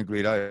 ¿Cómo no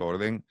incluir a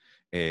desorden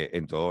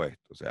en todo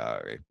esto? O sea,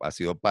 ha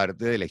sido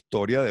parte de la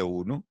historia de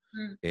uno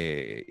mm,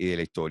 y de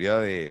la historia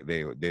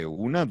de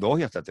una, dos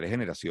y hasta tres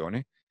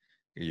generaciones,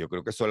 que yo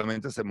creo que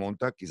solamente se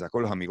monta quizás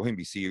con los amigos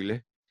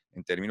invisibles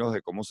en términos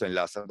de cómo se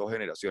enlazan dos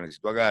generaciones.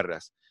 Si tú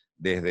agarras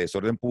desde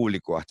desorden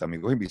público hasta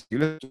amigos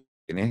invisibles, tú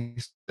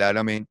tienes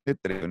claramente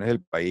tres regiones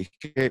del país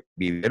que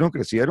vivieron,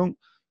 crecieron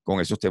con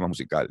esos temas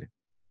musicales.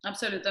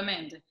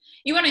 absolutamente.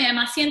 Y bueno, y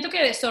además siento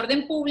que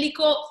Desorden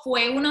Público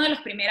fue una de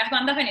las primeras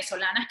bandas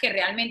venezolanas que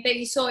realmente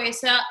hizo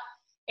ese,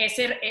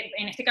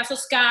 en este caso,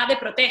 ska de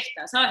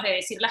protesta, ¿sabes? De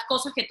decir las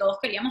cosas que todos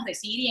queríamos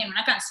decir y en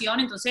una canción,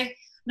 entonces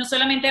no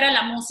solamente era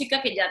la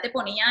música que ya te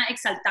ponía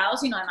exaltado,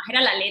 sino además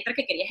era la letra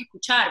que querías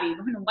escuchar.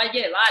 Vivimos en un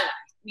valle de balas,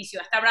 mi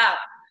ciudad está brava,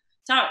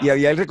 ¿sabes? Y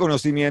había el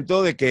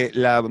reconocimiento de que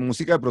la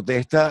música de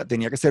protesta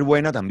tenía que ser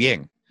buena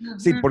también.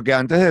 Sí, Ujú. porque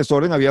antes de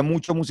Desorden había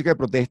mucha música de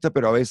protesta,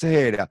 pero a veces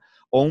era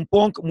o un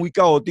punk muy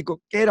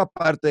caótico, que era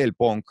parte del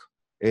punk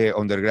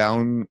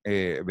underground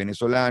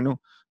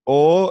venezolano,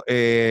 o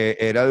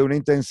era de una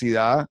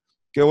intensidad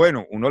que,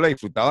 bueno, uno la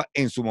disfrutaba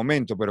en su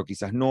momento, pero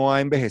quizás no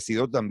ha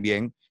envejecido tan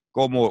bien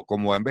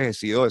como ha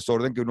envejecido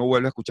Desorden, que uno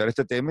vuelve a escuchar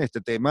este tema y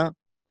este tema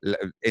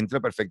entra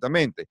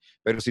perfectamente.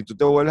 Pero si tú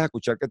te vuelves a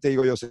escuchar, ¿qué te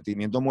digo yo?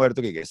 Sentimiento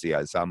muerto, que si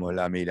alzamos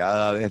la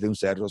mirada desde un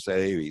cerro se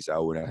divisa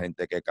una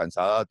gente que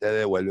cansada te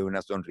devuelve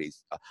una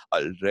sonrisa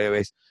al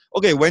revés.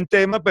 Ok, buen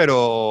tema,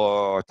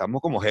 pero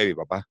estamos como heavy,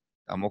 papá.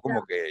 Estamos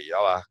como que ya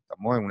va,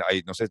 estamos en una,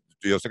 ahí, no sé,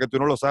 yo sé que tú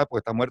no lo sabes porque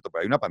estás muerto,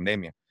 pero hay una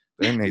pandemia.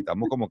 Entonces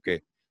necesitamos como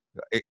que...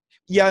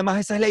 y además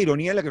esa es la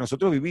ironía en la que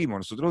nosotros vivimos.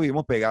 Nosotros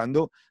vivimos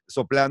pegando,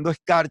 soplando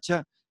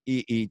escarcha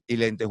y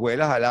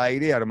lentejuelas al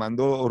aire y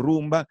armando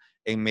rumba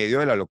en medio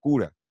de la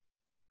locura.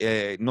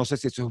 No sé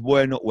si eso es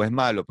bueno o es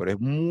malo, pero es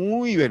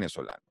muy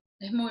venezolano.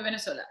 Es muy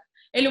venezolano.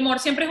 El humor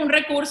siempre es un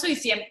recurso y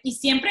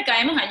siempre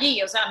caemos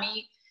allí. O sea, a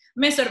mí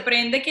me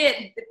sorprende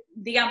que,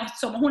 digamos,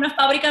 somos una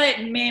fábrica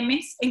de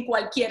memes en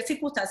cualquier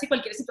circunstancia y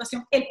cualquier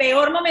situación. El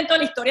peor momento de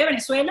la historia de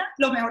Venezuela,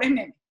 los mejores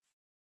memes,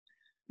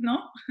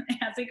 ¿no? Es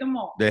así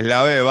como...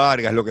 Deslave de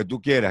Vargas, lo que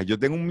tú quieras. Yo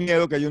tengo un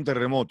miedo que haya un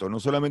terremoto, no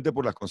solamente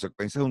por las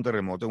consecuencias de un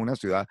terremoto en una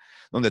ciudad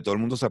donde todo el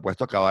mundo se ha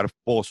puesto a cavar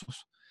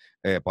pozos,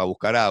 para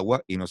buscar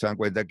agua y no se dan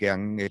cuenta que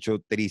han hecho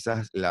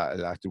trizas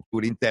la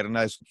estructura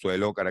interna del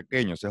subsuelo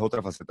caraqueño. Esa es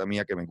otra faceta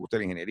mía que me gusta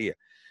de la ingeniería.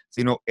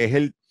 Sino es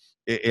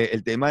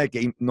el tema de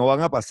que no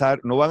van a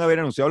haber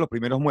anunciado los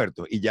primeros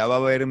muertos y ya va a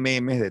haber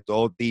memes de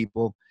todo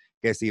tipo,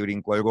 que si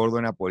brincó el gordo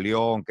de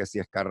Napoleón, que si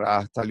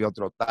Escarraz salió a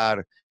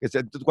trotar, que si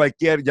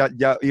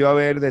ya iba a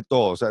haber de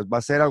todo. O sea, va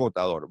a ser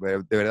agotador,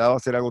 de verdad va a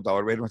ser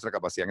agotador ver nuestra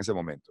capacidad en ese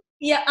momento.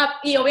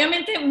 Y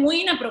obviamente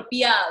muy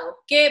inapropiado.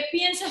 ¿Qué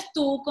piensas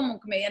tú como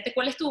comediante?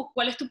 ¿Cuál es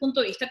tu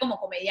punto de vista como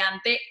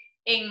comediante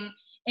en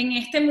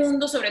este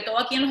mundo, sobre todo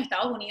aquí en los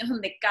Estados Unidos,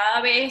 donde cada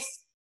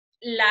vez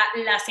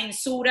la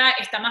censura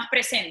está más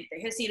presente?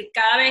 Es decir,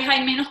 cada vez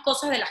hay menos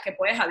cosas de las que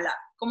puedes hablar.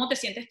 ¿Cómo te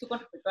sientes tú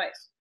con respecto a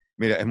eso?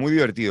 Mira, es muy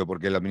divertido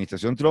porque la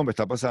administración Trump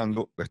está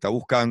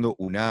buscando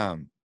una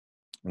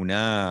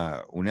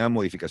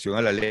modificación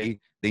a la ley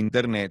de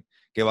Internet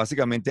que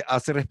básicamente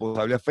hace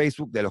responsable a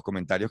Facebook de los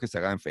comentarios que se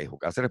hagan en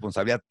Facebook, hace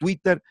responsable a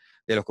Twitter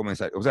de los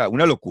comentarios, o sea,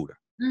 una locura.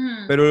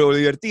 Pero lo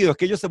divertido es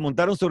que ellos se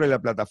montaron sobre la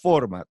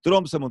plataforma,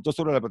 Trump se montó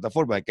sobre la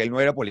plataforma de que él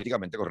no era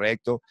políticamente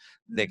correcto,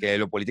 de que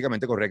lo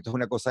políticamente correcto es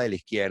una cosa de la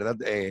izquierda,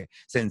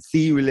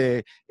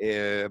 sensible,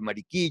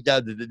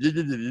 mariquilla,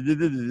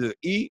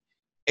 y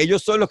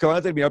ellos son los que van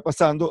a terminar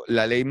pasando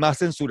la ley más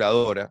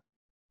censuradora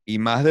y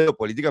más de lo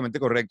políticamente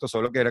correcto,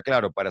 solo que era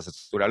claro, para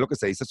censurar lo que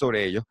se dice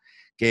sobre ellos,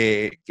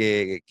 que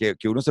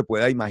uno se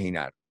pueda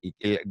imaginar. Y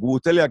que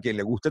gústele a quien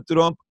le guste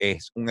Trump,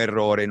 es un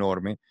error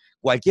enorme,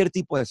 cualquier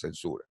tipo de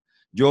censura.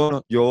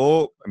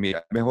 Mira,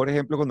 el mejor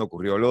ejemplo cuando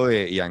ocurrió lo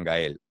de Ian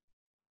Gael.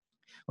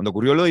 Cuando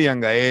ocurrió lo de Ian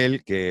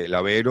Gael, que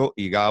Lavero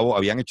y Gabo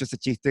habían hecho ese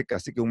chiste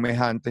casi que un mes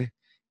antes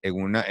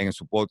en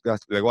su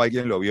podcast, luego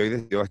alguien lo vio y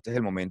decidió, este es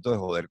el momento de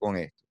joder con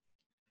esto.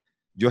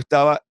 Yo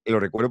estaba, lo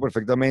recuerdo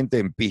perfectamente,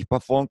 en Pispa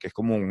Funk, que es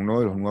como uno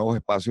de los nuevos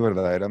espacios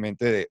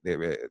verdaderamente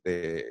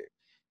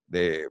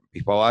de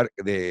Pispa Bar,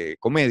 de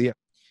comedia,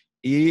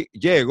 y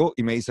llego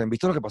y me dicen,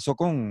 ¿viste lo que pasó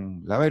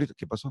con Lavero?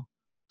 ¿Qué pasó?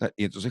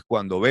 Y entonces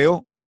cuando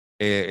veo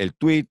el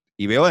tweet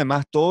y veo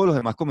además todos los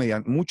demás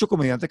comediantes, muchos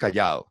comediantes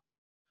callados,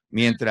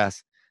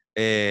 mientras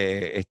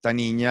esta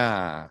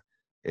niña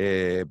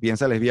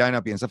piensa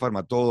lesbiana, piensa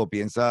farmatodo,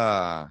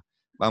 piensa,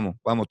 vamos,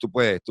 tú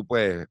puedes,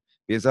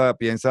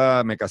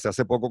 piensa, me casé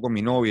hace poco con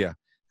mi novia,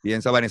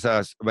 piensa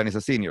Vanessa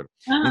Senior.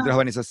 Mientras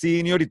Vanessa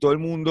Senior y todo el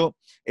mundo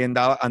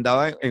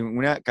andaba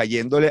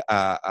cayéndole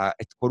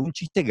por un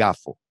chiste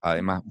gafo,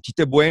 además, un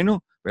chiste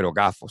bueno, pero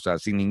gafo, o sea,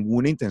 sin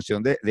ninguna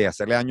intención de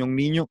hacerle daño a un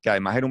niño, que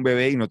además era un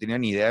bebé y no tenía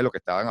ni idea de lo que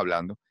estaban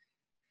hablando.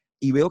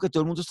 Y veo que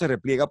todo el mundo se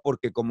repliega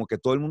porque como que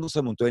todo el mundo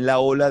se montó en la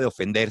ola de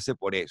ofenderse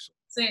por eso.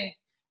 Sí.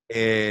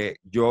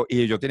 Yo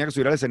tenía que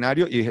subir al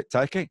escenario y dije,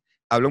 ¿sabes qué?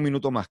 Habla un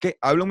minuto más. ¿Qué?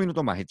 Habla un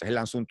minuto más. Y entonces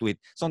lanzo un tweet.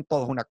 Son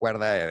todos una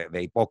cuerda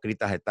de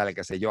hipócritas, de tal,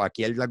 qué sé yo.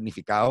 Aquí el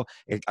damnificado,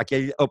 aquí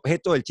el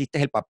objeto del chiste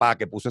es el papá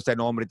que puso ese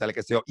nombre y tal,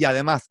 qué sé yo. Y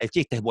además, el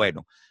chiste es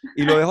bueno.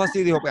 Y lo dejo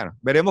así, digo, bueno,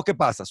 veremos qué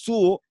pasa.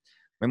 Subo,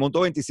 me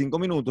monto 25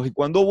 minutos y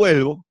cuando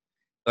vuelvo,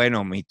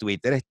 bueno, mi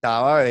Twitter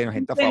estaba de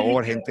gente a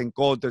favor, gente en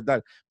contra y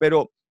tal.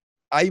 Pero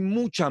hay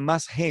mucha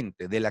más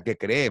gente de la que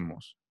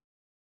creemos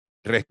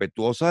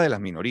respetuosa de las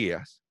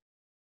minorías,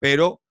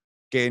 pero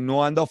que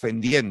no anda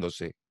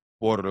ofendiéndose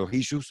por los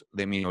issues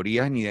de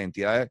minorías ni de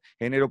identidad de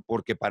género,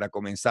 porque para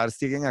comenzar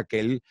siguen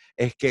aquel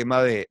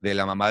esquema de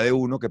la mamá de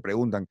uno que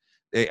preguntan,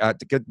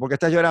 ¿por qué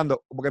estás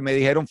llorando? Porque me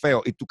dijeron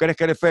feo. ¿Y tú crees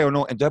que eres feo?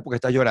 No, entonces ¿por qué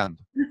estás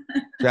llorando?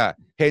 O sea,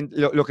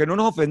 lo que no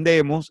nos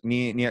ofendemos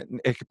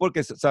es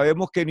porque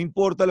sabemos que no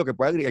importa lo que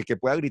el que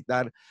pueda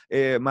gritar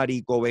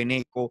marico,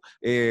 veneco,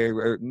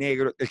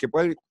 negro, el que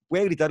puede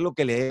gritar lo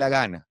que le dé la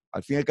gana.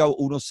 Al fin y al cabo,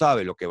 uno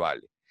sabe lo que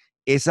vale.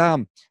 Esa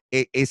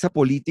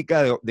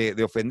política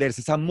de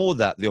ofenderse, esa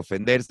moda de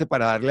ofenderse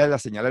para darle la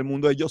señal al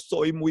mundo de yo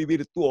soy muy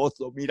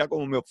virtuoso, mira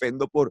cómo me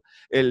ofendo por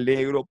el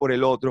negro, por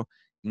el otro.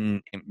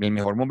 El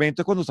mejor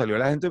momento es cuando salió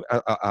la gente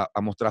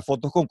a mostrar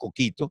fotos con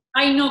Coquito.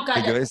 Ay, no,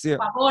 cállate,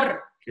 por favor.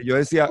 Que yo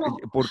decía, No.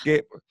 ¿por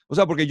qué? O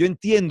sea, porque yo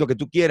entiendo que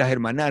tú quieras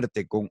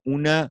hermanarte con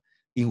una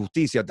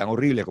injusticia tan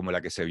horrible como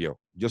la que se vio.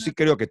 Yo sí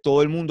creo que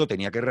todo el mundo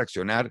tenía que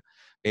reaccionar.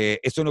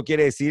 Eso no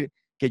quiere decir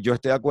que yo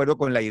esté de acuerdo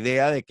con la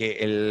idea de que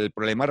el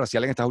problema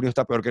racial en Estados Unidos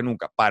está peor que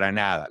nunca. Para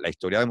nada. La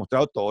historia ha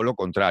demostrado todo lo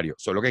contrario.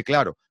 Solo que,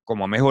 claro,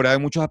 como ha mejorado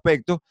en muchos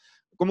aspectos,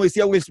 como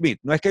decía Will Smith,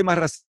 no es que hay más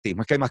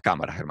racismo, es que hay más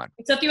cámaras, hermano.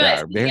 Eso te iba a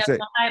decir. Déjense.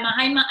 Además,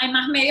 hay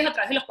más medios a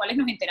través de los cuales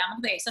nos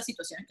enteramos de esas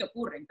situaciones que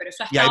ocurren. Pero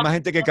eso Y hay más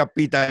gente que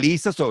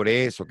capitaliza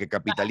sobre eso, que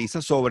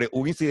capitaliza sobre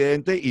un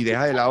incidente y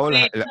deja de lado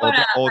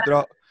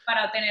otra.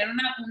 Para tener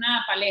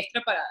una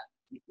palestra para...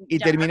 Y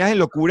terminas en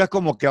locuras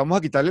como que vamos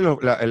a quitarle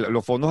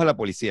los fondos a la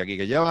policía.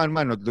 Que ya,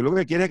 hermano, tú lo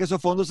que quieres es que esos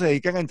fondos se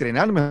dediquen a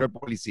entrenar mejor a la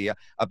policía,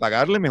 a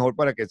pagarle mejor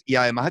y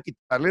además a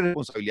quitarle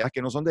responsabilidades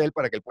que no son de él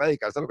para que él pueda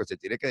dedicarse a lo que se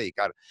tiene que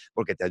dedicar.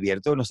 Porque te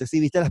advierto, no sé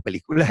si viste las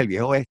películas del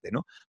viejo oeste,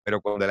 ¿no?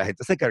 Pero cuando la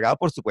gente se cargaba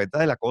por su cuenta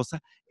de la cosa,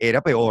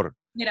 era peor.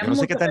 Yo no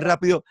sé qué tan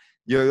rápido.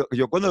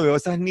 Yo cuando veo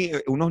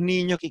unos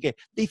niños que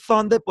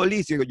defund the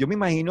police, yo me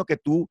imagino que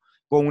tú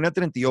con una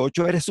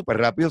 38 eres súper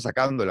rápido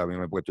sacándola,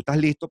 porque tú estás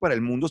listo para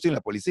el mundo sin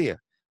la policía.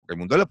 porque el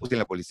mundo de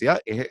la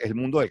publicidad es el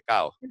mundo del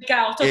caos. El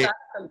caos total,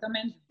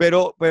 absolutamente.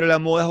 Pero la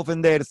moda es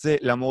ofenderse,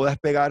 la moda es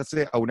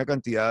pegarse a una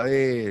cantidad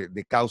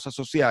de causas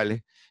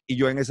sociales, y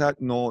yo en esa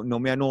no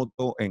me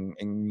anoto en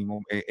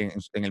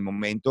el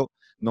momento,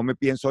 no me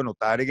pienso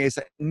anotar en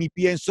esa, ni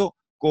pienso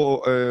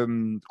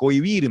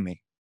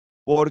cohibirme,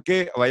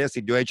 porque, vaya a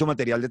decir, yo he hecho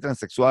material de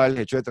transexual,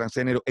 he hecho de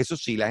transgénero, eso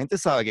sí, la gente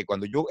sabe que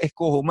cuando yo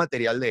escojo un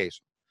material de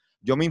eso,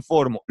 yo me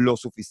informo lo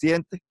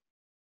suficiente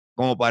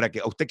como para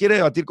que, ¿usted quiere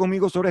debatir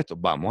conmigo sobre esto?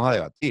 Vamos a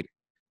debatir.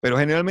 Pero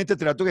generalmente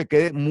trato que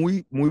quede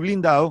muy, muy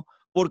blindado,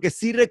 porque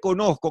sí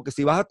reconozco que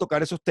si vas a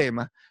tocar esos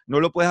temas, no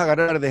lo puedes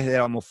agarrar desde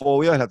la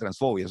homofobia o desde la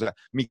transfobia. O sea,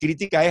 mi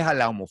crítica es a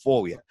la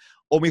homofobia.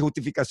 O mi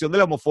justificación de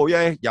la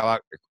homofobia es, ya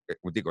va,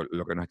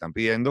 lo que nos están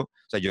pidiendo, o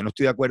sea, yo no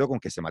estoy de acuerdo con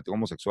que se mate un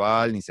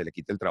homosexual, ni se le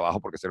quite el trabajo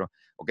porque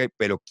ok,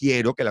 pero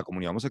quiero que la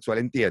comunidad homosexual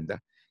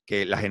entienda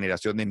que la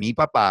generación de mi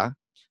papá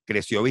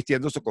creció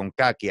vistiéndose con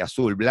caqui,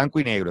 azul, blanco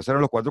y negro. Esos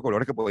eran los 4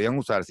 colores que podían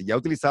usar. Si ya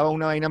utilizaba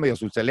una vaina medio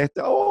azul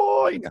celeste,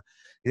 ¡oh!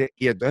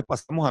 Y entonces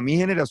pasamos a mi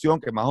generación,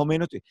 que más o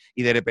menos,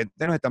 y de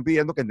repente nos están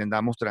pidiendo que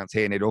entendamos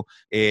transgénero,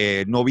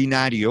 no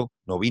binario,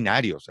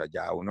 o sea,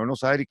 ya uno no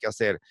sabe qué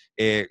hacer,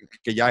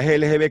 que ya es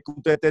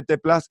LGBTT+,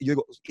 y yo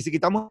digo, y si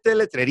quitamos este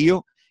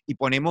letrerío y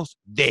ponemos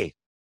D,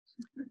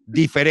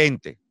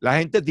 diferente, la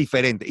gente es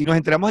diferente, y nos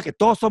enteramos de que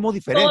todos somos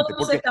diferentes. Todos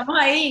Porque estamos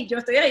ahí, yo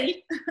estoy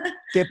ahí.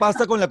 ¿qué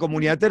pasa con la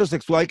comunidad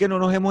heterosexual, que no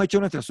nos hemos hecho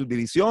nuestras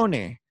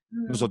subdivisiones?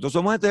 Nosotros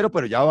somos heteros,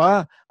 pero ya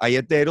va, hay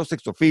hetero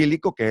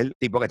sexofílico, que es el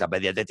tipo que está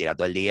pendiente de tirar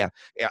todo el día.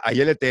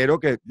 Hay el hetero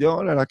que,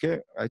 yo la verdad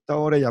que a esta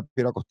hora ya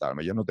quiero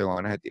acostarme, yo no tengo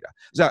ganas de tirar.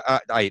 O sea,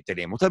 ahí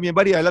tenemos también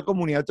variedad de la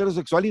comunidad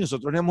heterosexual, y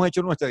nosotros hemos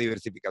hecho nuestra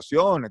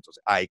diversificación.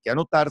 Entonces hay que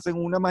anotarse en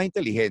una más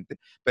inteligente,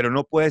 pero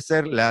no puede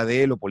ser la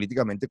de lo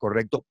políticamente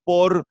correcto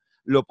por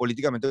lo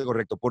políticamente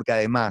correcto, porque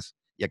además,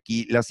 y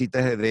aquí la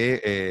cita es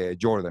de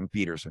Jordan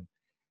Peterson,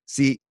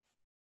 si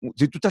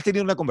tú estás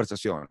teniendo una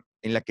conversación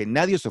en la que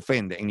nadie se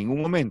ofende en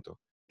ningún momento,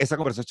 esa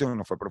conversación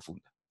no fue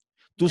profunda.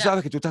 Tú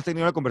sabes que tú estás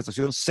teniendo una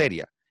conversación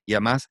seria, y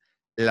además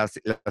la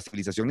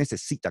civilización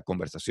necesita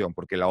conversación,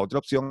 porque la otra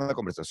opción a la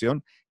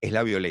conversación es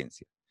la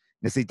violencia.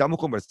 Necesitamos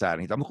conversar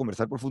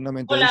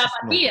profundamente O de la eso, nos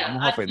apatía,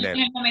 vamos a ofender,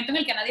 en el momento en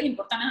el que a nadie le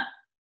importa nada.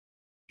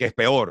 que es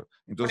peor.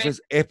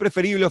 Entonces, es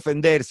preferible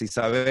ofenderse y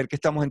saber que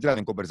estamos entrando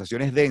en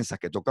conversaciones densas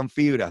que tocan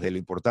fibras de lo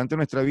importante de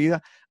nuestra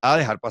vida, a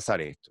dejar pasar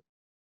esto.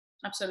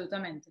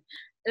 Absolutamente.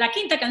 La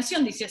quinta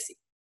canción dice así.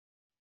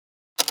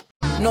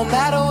 No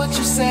matter what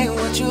you say,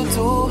 what you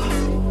do,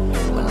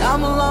 when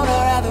I'm alone,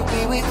 I'd rather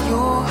be with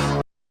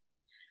you.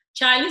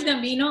 Childish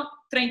Gambino,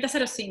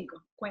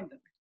 3005.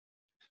 Cuéntame.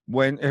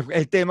 Bueno, es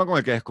el tema con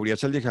el que descubrí a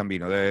Childish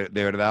Gambino. De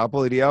verdad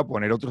podría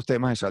poner otros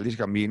temas de Childish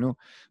Gambino.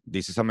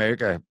 This is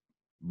America es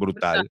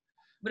brutal.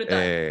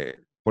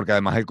 Brutal. Porque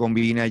además él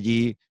combina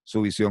allí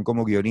su visión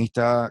como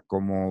guionista,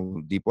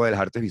 como tipo de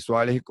las artes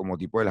visuales y como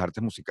tipo de las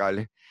artes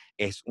musicales.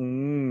 Es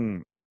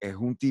un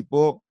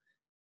tipo,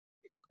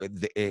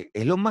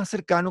 es lo más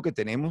cercano que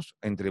tenemos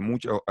entre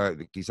muchos,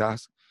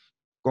 quizás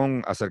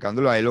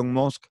acercándolo a Elon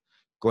Musk,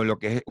 con lo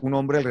que es un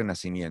hombre del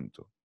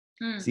Renacimiento.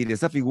 Si de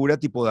esa figura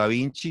tipo Da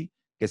Vinci,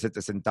 que se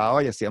te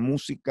sentaba y hacía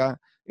música,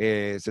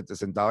 se te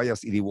sentaba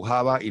y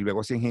dibujaba, y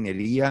luego hacía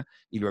ingeniería,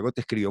 y luego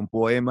te escribía un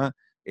poema,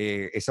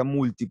 esa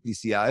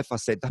multiplicidad de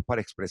facetas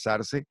para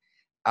expresarse.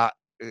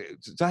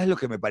 ¿Sabes lo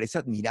que me parece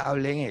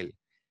admirable en él?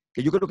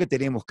 Que yo creo que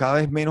tenemos cada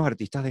vez menos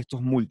artistas de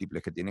estos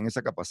múltiples, que tienen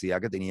esa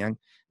capacidad que tenían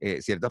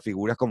ciertas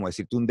figuras, como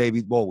decirte un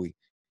David Bowie.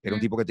 Era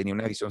un tipo que tenía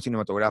una visión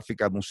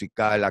cinematográfica,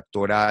 musical,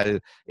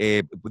 actoral,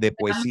 de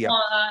poesía,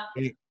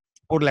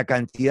 por la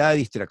cantidad de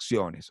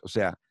distracciones. O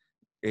sea,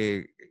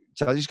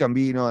 Childish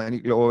Gambino, Danny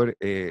Glover,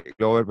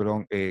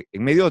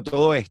 en medio de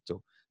todo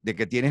esto, de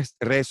que tienes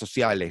redes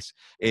sociales,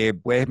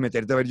 puedes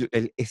meterte a ver,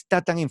 él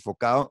está tan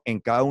enfocado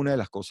en cada una de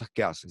las cosas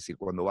que hace. Es decir,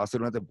 cuando va a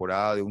hacer una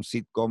temporada de un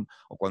sitcom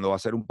o cuando va a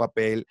hacer un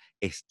papel,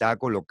 está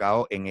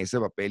colocado en ese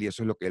papel, y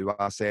eso es lo que él va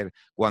a hacer.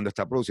 Cuando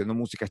está produciendo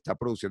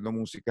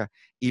música,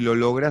 y lo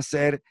logra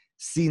hacer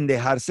sin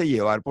dejarse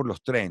llevar por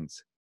los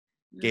trends.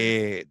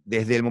 Que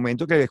desde el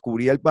momento que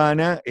descubrí al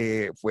pana,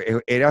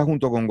 era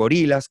junto con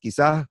Gorillaz,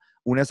 quizás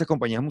una de esas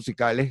compañías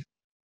musicales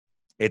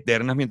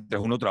eternas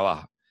mientras uno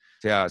trabaja.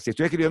 O sea, si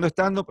estoy escribiendo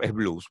stand-up, es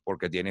blues,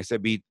 porque tiene ese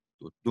beat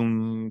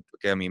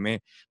que a mí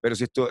Pero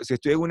si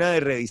estoy en una de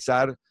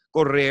revisar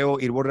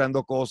correo, ir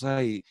borrando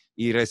cosas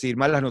y recibir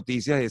mal las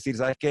noticias, y decir,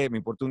 ¿sabes qué? Me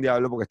importa un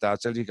diablo, porque estaba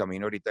Chelsea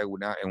Camino ahorita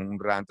en un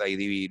rant ahí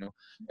divino,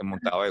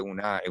 montado en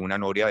una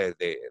noria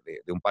de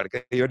un parque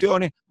de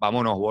diversiones.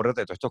 Vámonos,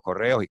 bórrate todos estos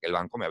correos y que el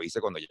banco me avise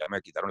cuando ya me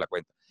quitaron la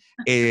cuenta.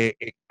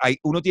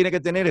 Uno tiene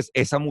que tener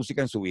esa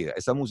música en su vida,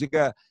 esa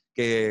música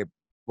que,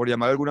 por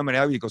llamar de alguna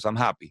manera, because I'm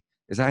happy.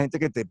 Esa gente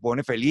que te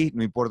pone feliz,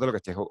 no importa lo que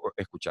estés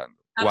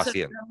escuchando o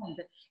haciendo.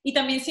 Y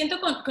también siento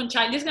con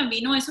Childish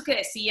Gambino eso que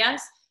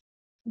decías,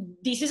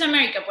 This is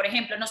America, por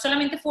ejemplo, no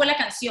solamente fue la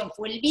canción,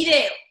 fue el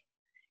video,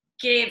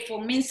 que fue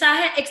un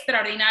mensaje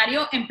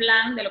extraordinario en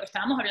plan de lo que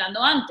estábamos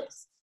hablando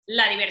antes,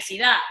 la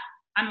diversidad.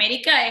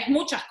 América es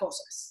muchas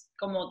cosas,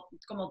 como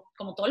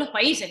todos los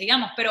países,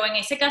 digamos, pero en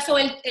ese caso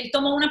él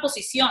tomó una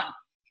posición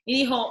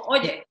y dijo,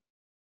 oye,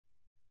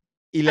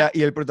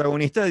 Y el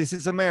protagonista de This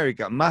is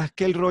America, más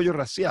que el rollo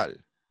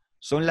racial,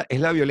 es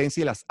la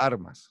violencia y las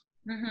armas.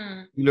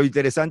 ujú, Y lo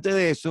interesante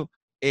de eso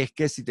es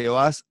que si te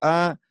vas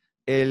a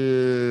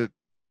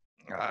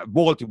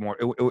Baltimore,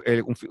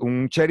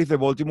 un sheriff de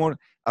Baltimore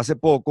hace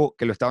poco,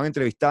 que lo estaban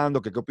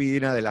entrevistando, que qué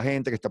opina de la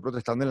gente que está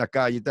protestando en la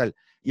calle y tal,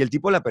 y el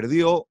tipo la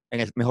perdió en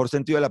el mejor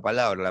sentido de la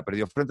palabra, la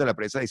perdió frente a la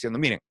prensa diciendo,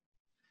 miren,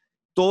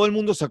 todo el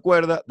mundo se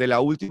acuerda de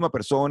la última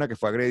persona que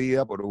fue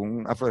agredida por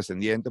un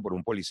afrodescendiente, por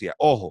un policía.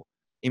 Ojo,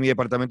 y mi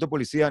departamento de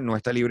policía no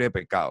está libre de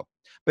pecado.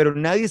 Pero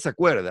nadie se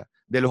acuerda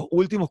de los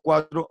últimos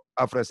 4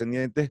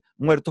 afrodescendientes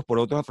muertos por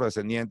otros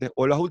afrodescendientes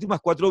o las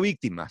últimas 4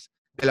 víctimas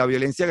de la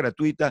violencia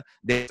gratuita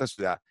de esta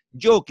ciudad.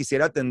 Yo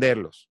quisiera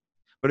atenderlos,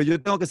 pero yo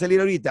tengo que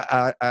salir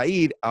ahorita a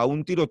ir a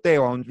un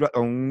tiroteo, a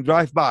un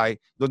drive-by,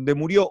 donde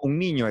murió un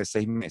niño de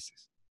 6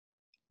 meses.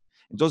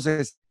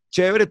 Entonces,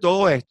 chévere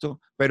todo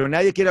esto, pero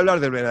nadie quiere hablar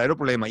del verdadero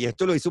problema, y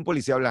esto lo dice un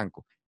policía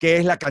blanco, que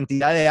es la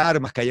cantidad de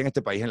armas que hay en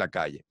este país en la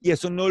calle. Y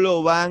eso no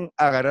lo van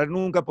a agarrar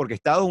nunca porque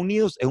Estados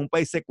Unidos es un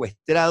país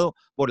secuestrado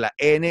por la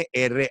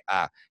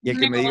NRA. Y el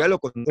que me diga lo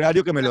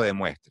contrario, que me lo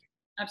demuestre.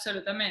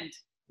 absolutamente.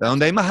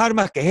 Donde hay más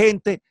armas que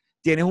gente,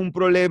 tienes un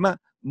problema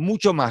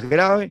mucho más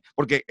grave,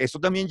 porque eso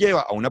también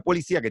lleva a una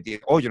policía que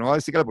tiene, yo no voy a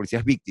decir que la policía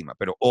es víctima,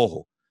 pero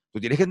ojo, tú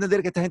tienes que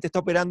entender que esta gente está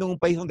operando en un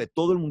país donde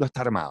todo el mundo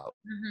está armado.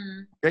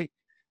 Ujú. ¿Okay?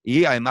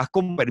 Y además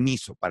con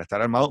permiso para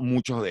estar armados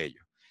muchos de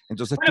ellos.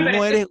 Entonces Bueno, tú pero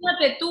no es que eres...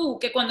 fíjate tú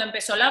que cuando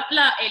empezó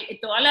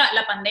toda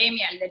la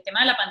pandemia, el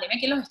tema de la pandemia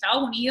aquí en los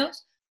Estados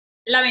Unidos,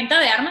 la venta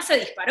de armas se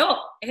disparó.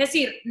 Es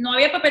decir, no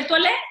había papel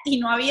toalé y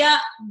no había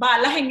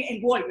balas en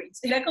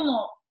Walgreens. Era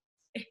como,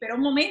 espera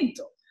un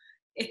momento.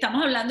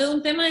 Estamos hablando de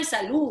un tema de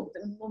salud,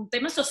 un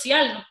tema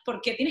social, ¿no?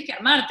 ¿Por qué tienes que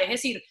armarte? Es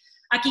decir,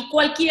 aquí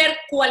cualquier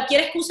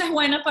excusa es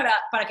buena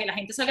para que la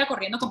gente salga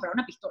corriendo a comprar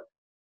una pistola.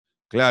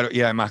 Claro,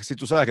 y además si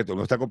tú sabes que todo el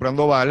mundo está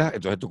comprando balas,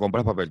 entonces tú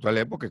compras papel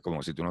toalé porque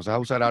como si tú no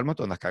sabes usar armas,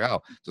 tú andas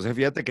cagado. Entonces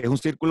fíjate que es un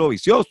círculo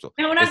vicioso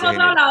Es que una se cosa o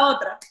genera. la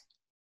otra.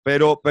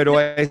 Pero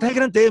este es el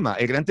gran tema.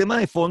 El gran tema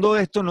de fondo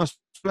de esto no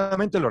es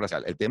solamente lo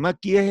racial. El tema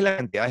aquí es la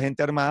cantidad de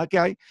gente armada que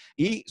hay,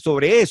 y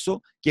sobre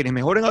eso, quienes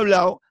mejor han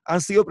hablado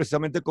han sido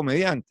precisamente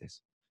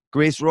comediantes.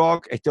 Chris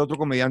Rock, este otro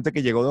comediante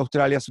que llegó de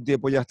Australia hace un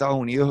tiempo ya a Estados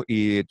Unidos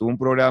y tuvo un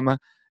programa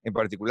en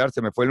particular,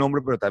 se me fue el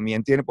nombre, pero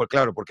también tiene, pues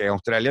claro, porque en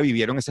Australia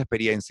vivieron esa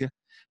experiencia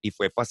y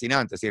fue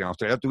fascinante. Es decir, en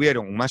Australia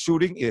tuvieron un mass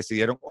shooting y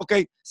decidieron, ok,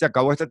 se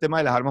acabó este tema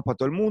de las armas para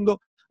todo el mundo,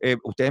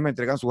 ustedes me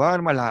entregan sus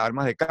armas, las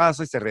armas de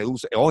casa, y se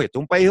reduce. Oye, esto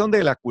es un país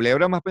donde las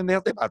culebras más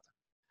pendejas te matan.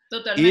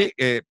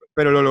 Totalmente.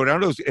 Pero lo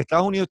lograron reducir.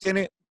 Estados Unidos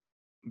tiene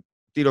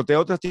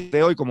tiroteo tras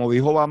tiroteo, y como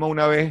dijo Obama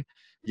una vez,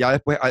 ya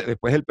después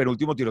del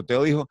penúltimo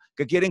tiroteo, dijo,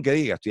 ¿qué quieren que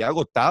diga? Estoy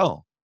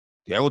agotado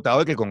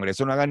de que el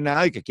Congreso no haga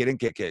nada, y ¿qué quieren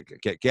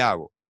que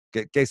hago?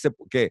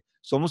 Que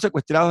somos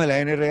secuestrados de la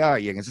NRA,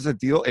 y en ese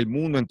sentido el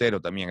mundo entero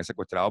también es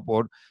secuestrado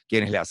por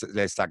quienes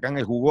le sacan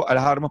el jugo a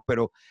las armas,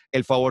 pero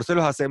el favor se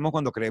los hacemos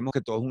cuando creemos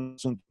que todo es un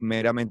asunto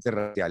meramente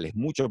racial, es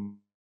mucho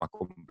más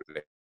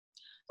complejo.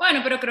 Bueno,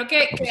 pero creo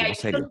que ahí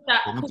Serio. está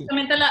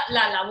justamente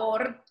la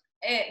labor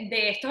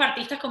de estos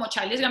artistas como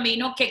Childish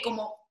Gambino, que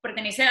como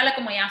pertenece a la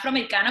comunidad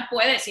afroamericana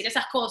puede decir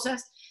esas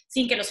cosas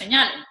sin que lo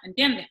señalen,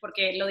 ¿entiendes?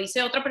 Porque lo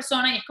dice otra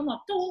persona y es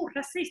como, tú,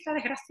 racista,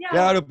 desgraciado.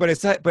 Claro, pero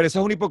esa es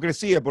una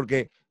hipocresía,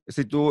 porque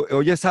si tú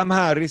oyes, Sam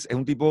Harris es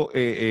un tipo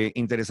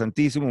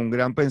interesantísimo, un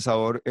gran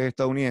pensador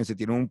estadounidense,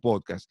 tiene un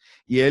podcast,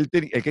 y él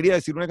quería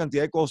decir una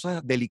cantidad de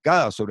cosas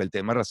delicadas sobre el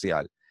tema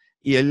racial.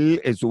 Y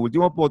él, en su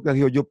último podcast,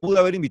 dijo, yo pude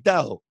haber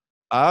invitado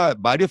a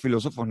varios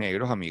filósofos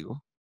negros, amigos,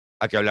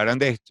 a que hablaran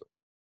de esto,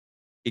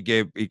 y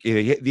que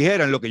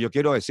dijeran lo que yo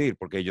quiero decir,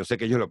 porque yo sé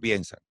que ellos lo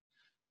piensan.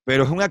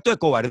 Pero es un acto de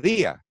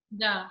cobardía.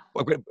 Ya.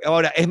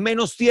 Ahora, es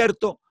menos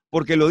cierto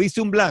porque lo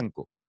dice un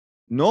blanco.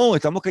 No,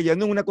 estamos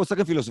cayendo en una cosa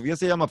que en filosofía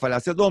se llama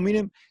falacia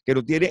dominem, que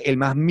no tiene el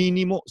más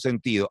mínimo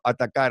sentido.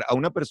 Atacar a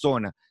una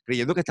persona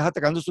creyendo que estás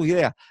atacando sus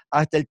ideas,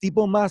 hasta el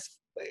tipo más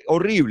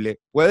horrible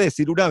puede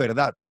decir una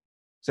verdad.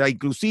 O sea,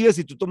 inclusive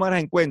si tú tomaras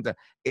en cuenta,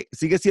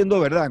 sigue siendo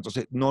verdad.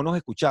 Entonces, no nos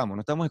escuchamos,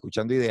 no estamos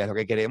escuchando ideas. Lo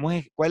que queremos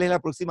es cuál es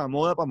la próxima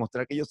moda para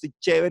mostrar que yo soy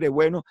chévere,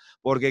 bueno,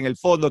 porque en el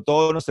fondo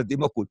todos nos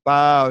sentimos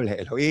culpables,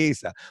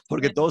 Eloísa,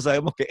 porque todos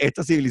sabemos que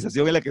esta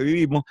civilización en la que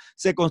vivimos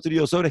se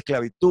construyó sobre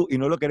esclavitud y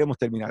no lo queremos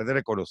terminar de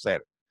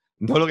reconocer.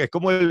 No, lo que es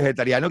como el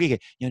vegetariano que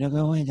dice, yo no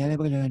como vegetales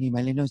porque los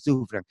animales no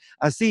sufran.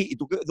 Así, ¿y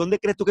tú dónde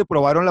crees tú que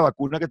probaron la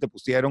vacuna que te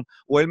pusieron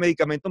o el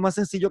medicamento más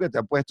sencillo que te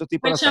han puesto a ti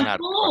para sanar?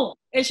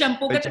 El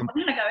shampoo que El te champú.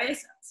 pones en la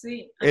cabeza,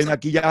 sí. El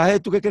maquillaje,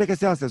 ¿tú qué crees que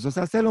se hace? Eso se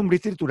hace de lombriz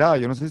triturada.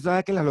 Yo no sé si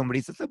sabes que las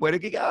lombrices se mueren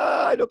y que,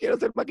 ay, no quiero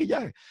hacer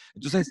maquillaje.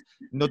 Entonces,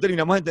 no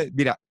terminamos de...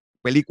 Mira,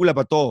 película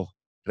para todos.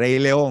 Rey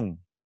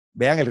León.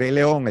 Vean el Rey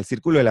León, el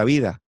círculo de la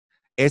vida.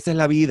 Esa es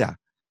la vida.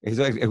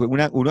 Eso es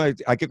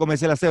hay que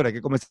comerse la cebra, hay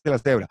que comerse la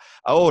cebra.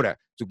 Ahora,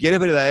 tú quieres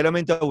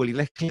verdaderamente abolir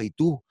la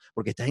esclavitud,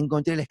 porque estás en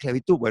contra de la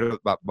esclavitud. Bueno,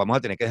 vamos a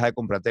tener que dejar de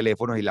comprar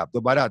teléfonos y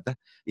laptops baratas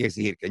y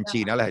exigir que en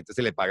China la gente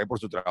se le pague por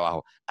su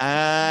trabajo.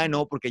 Ah,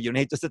 no, porque yo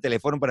necesito ese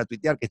teléfono para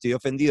tuitear que estoy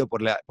ofendido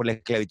por la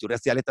esclavitud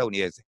racial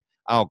estadounidense.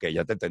 Ah, ok,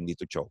 ya te entendí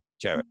tu show.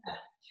 Chévere.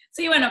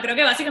 Sí, bueno, creo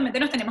que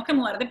básicamente nos tenemos que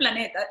mudar de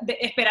planeta,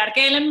 esperar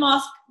que Elon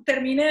Musk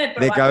termine de De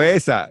probar.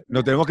 cabeza,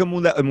 nos tenemos que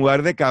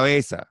mudar de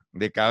cabeza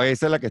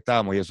en la que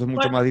estábamos, y eso es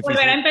mucho más Volver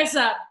a difícil.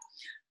 empezar.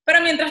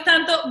 Pero mientras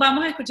tanto,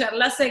 vamos a escuchar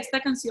la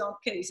sexta canción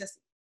que dice así.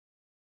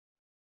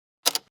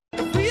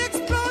 We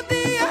explode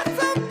the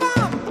atom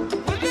bomb.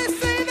 Will they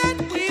say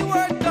that we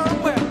were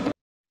done well?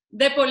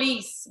 The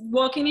Police,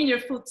 Walking in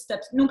Your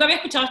Footsteps. Nunca había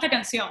escuchado esta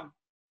canción.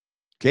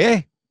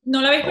 ¿Qué? No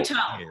la había Oh,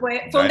 escuchado. yeah.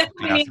 Fue un Una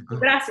descubrimiento. clásico.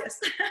 Gracias.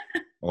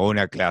 O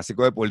una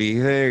clásico de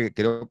Police,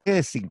 creo que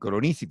de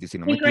Synchronicity, si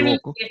no me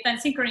equivoco. Está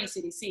en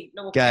Synchronicity, sí.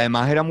 Lo busqué. Que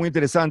además era muy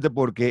interesante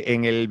porque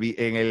en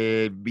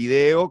el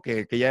video,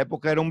 que aquella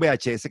época era un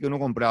VHS que uno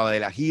compraba de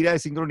la gira de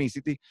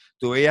Synchronicity,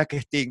 tú veías que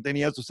Sting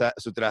tenía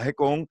su traje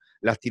con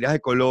las tiras de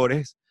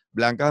colores,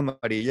 blancas,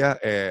 amarillas,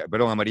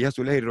 amarillas,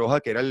 azules y rojas,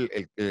 que era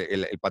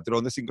el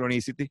patrón de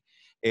Synchronicity.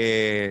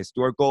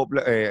 Stuart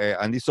Copeland,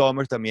 Andy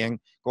Summers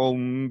también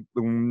con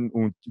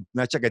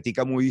una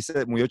chaquetica muy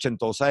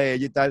ochentosa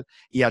ella y tal,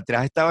 y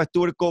atrás estaba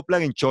Stuart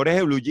Copeland en chores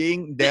de blue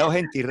jean, dedos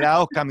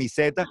entirrados,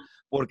 camiseta,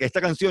 porque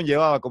esta canción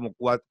llevaba como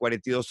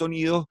 42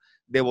 sonidos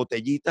de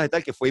botellitas y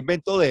tal, que fue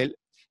invento de él,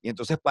 y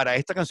entonces para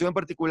esta canción en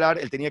particular,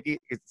 él tenía que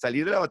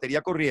salir de la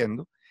batería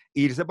corriendo,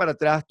 irse para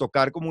atrás,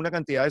 tocar como una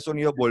cantidad de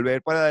sonidos,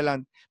 volver para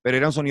adelante, pero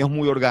eran sonidos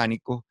muy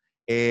orgánicos.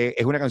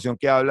 Es una canción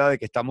que habla de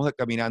que estamos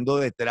caminando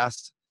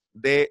detrás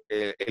de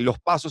los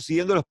pasos,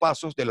 siguiendo los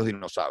pasos de los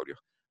dinosaurios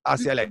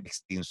hacia la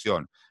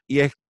extinción.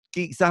 Y es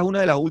quizás una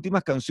de las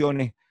últimas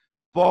canciones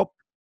pop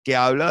que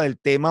habla del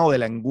tema o de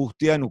la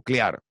angustia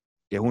nuclear,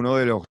 que es uno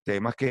de los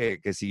temas que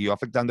siguió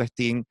afectando a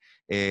Sting.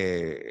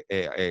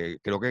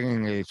 Creo que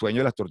en El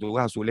sueño de las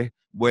tortugas azules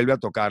vuelve a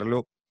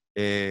tocarlo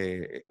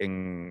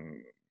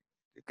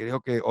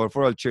creo que All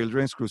for All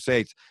Children's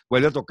Crusades,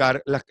 vuelve a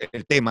tocar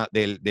el tema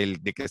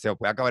de que se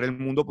puede acabar el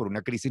mundo por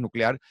una crisis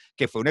nuclear,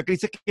 que fue una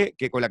crisis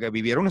que con la que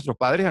vivieron nuestros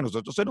padres, a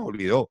nosotros se nos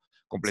olvidó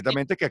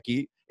completamente que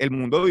aquí el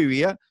mundo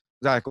vivía,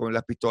 ¿sabes? Con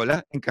las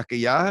pistolas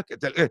encasquilladas,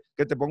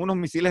 que te pongo unos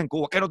misiles en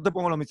Cuba, que no te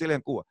pongo los misiles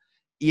en Cuba.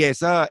 Y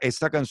esa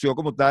canción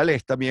como tal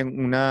es también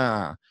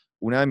una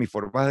de mis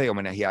formas de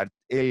homenajear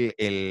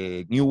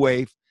el New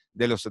Wave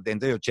de los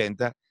 70 y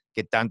 80,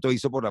 que tanto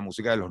hizo por la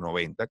música de los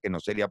 90, que no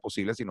sería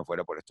posible si no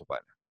fuera por estos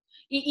panas.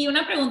 Y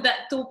una pregunta,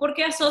 ¿tú por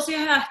qué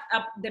asocias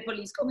a The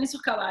Police con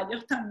esos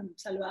caballos tan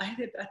salvajes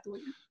detrás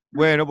tuyo?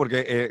 Bueno,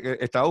 porque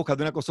estaba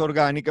buscando una cosa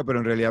orgánica, pero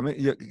en realidad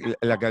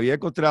la que había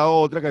encontrado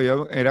otra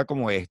era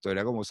como esto,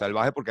 era como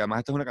salvaje, porque además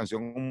esta es una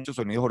canción con muchos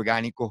sonidos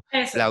orgánicos,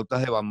 Eso,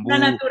 flautas de bambú. la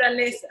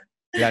naturaleza.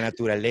 La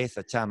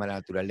naturaleza, chama, la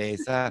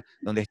naturaleza,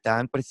 donde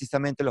están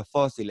precisamente los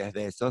fósiles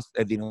de esos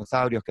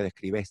dinosaurios que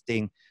describe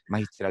Sting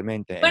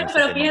magistralmente. Bueno,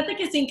 pero fíjate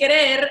que sin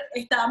querer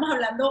estábamos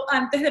hablando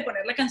antes de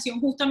poner la canción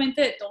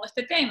justamente de todo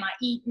este tema,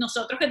 y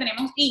nosotros que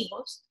tenemos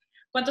hijos,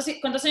 ¿cuántos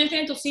años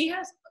tienen tus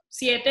hijas?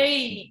 7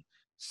 y...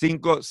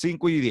 5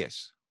 y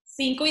 10.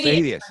 5 y 6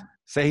 y 10. 10.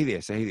 6 y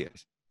 10, 6 y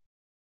 10.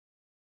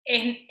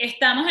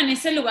 Estamos en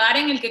ese lugar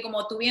en el que,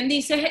 como tú bien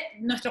dices,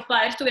 nuestros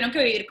padres tuvieron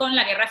que vivir con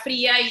la Guerra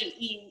Fría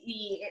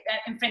y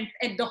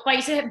dos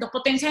países, dos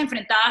potencias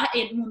enfrentadas,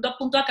 el mundo a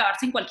punto de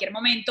acabarse en cualquier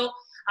momento.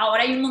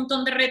 Ahora hay un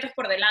montón de retos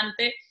por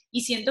delante,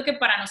 y siento que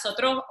para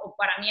nosotros, o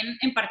para mí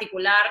en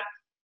particular,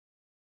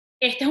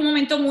 este es un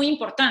momento muy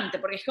importante,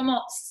 porque es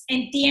como,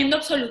 entiendo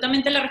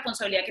absolutamente la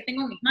responsabilidad que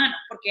tengo en mis manos,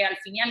 porque al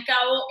fin y al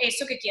cabo,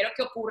 eso que quiero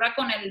que ocurra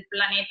con el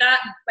planeta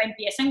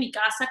empieza en mi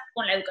casa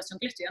con la educación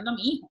que le estoy dando a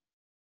mi hijo.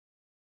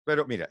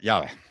 Pero mira,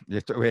 ya ves,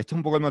 este es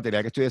un poco el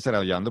material que estoy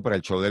desarrollando para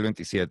el show del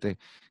 27,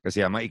 que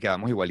se llama Y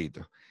quedamos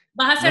igualitos.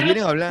 ¿Vas a Nos hacerlo?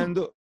 vienen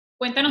hablando,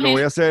 Cuéntanos lo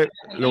voy a eso.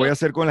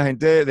 hacer con la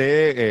gente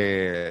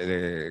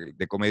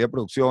de Comedia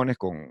Producciones,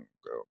 con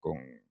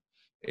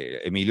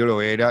Emilio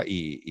Lovera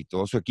y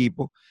todo su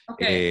equipo.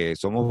 Okay.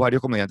 Somos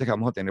varios comediantes que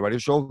vamos a tener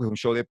varios shows, es un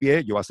show de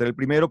pie. Yo voy a ser el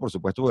primero, por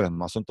supuesto, porque los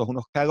demás son todos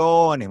unos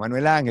cagones.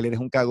 Manuel Ángel, eres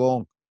un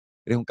cagón.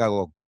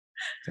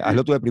 O sea,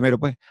 hazlo tú de primero,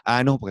 pues.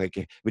 Ah, no, porque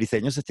que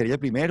Briceño se estrella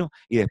primero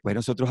y después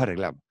nosotros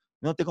arreglamos.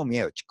 No tengo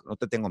miedo, chico, no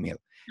te tengo miedo.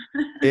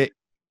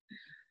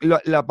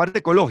 La parte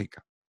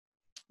ecológica,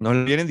 nos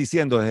lo vienen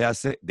diciendo desde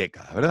hace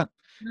décadas, ¿verdad?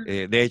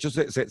 De hecho,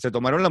 se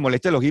tomaron la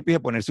molestia los hippies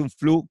de ponerse un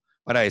flu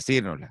para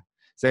decírnosla.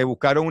 Se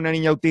buscaron una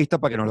niña autista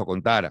para que nos lo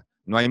contara.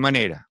 No hay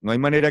manera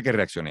que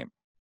reaccionemos.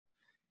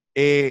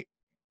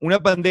 Una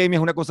pandemia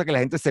es una cosa que la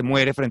gente se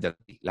muere frente a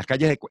ti. Las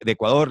calles de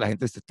Ecuador, la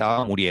gente se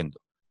estaba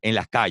muriendo. En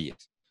las calles.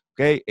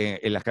 ¿Okay?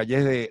 En las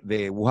calles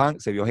de Wuhan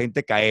se vio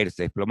gente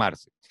caerse,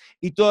 desplomarse.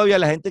 Y todavía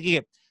la gente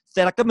que,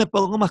 ¿será que me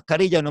pongo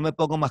mascarilla o no me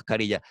pongo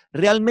mascarilla?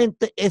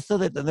 Realmente eso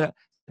detendrá.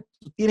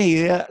 ¿Tú tienes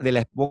idea de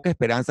la poca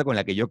esperanza con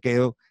la que yo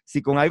quedo?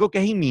 Si con algo que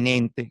es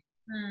inminente,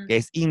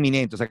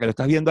 o sea, que lo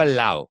estás viendo al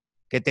lado,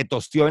 que te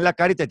tosió en la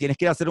cara y te tienes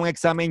que ir a hacer un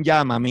examen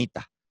ya,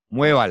 mamita,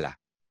 muévala.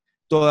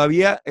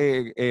 Todavía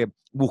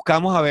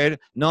buscamos a ver,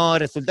 no,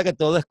 resulta que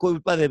todo es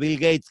culpa de Bill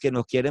Gates, que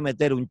nos quiere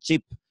meter un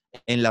chip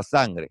en la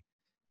sangre.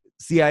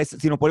 Si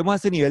nos ponemos a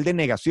ese nivel de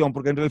negación,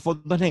 porque en el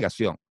fondo es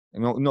negación,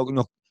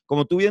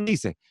 como tú bien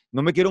dices,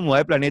 no me quiero mudar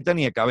de planeta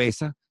ni de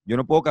cabeza, yo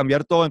no puedo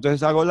cambiar todo,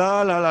 entonces hago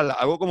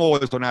hago como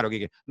Bolsonaro,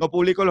 que no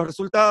publico los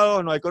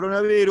resultados, no hay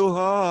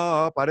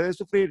coronavirus, pare de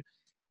sufrir.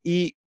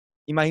 Y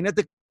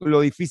imagínate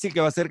lo difícil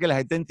que va a ser que la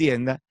gente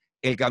entienda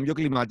el cambio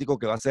climático,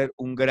 que va a ser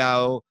 1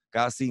 grado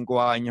cada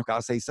 5 años,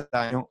 cada 6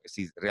 años,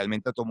 si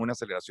realmente toma una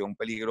aceleración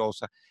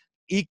peligrosa,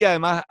 y que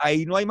además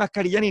ahí no hay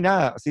mascarilla ni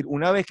nada. Es decir,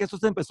 una vez que eso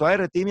se empezó a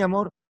derretir, mi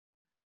amor,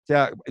 o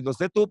sea, no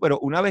sé tú, pero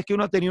una vez que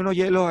uno tenía unos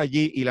hielos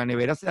allí y la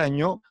nevera se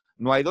dañó,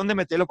 no hay donde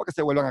meterlos para que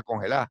se vuelvan a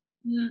congelar.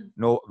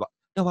 No,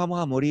 nos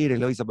vamos a morir,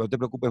 Eloisa, pero no te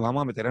preocupes,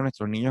 vamos a meter a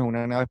nuestros niños en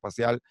una nave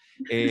espacial.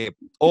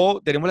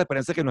 O tenemos la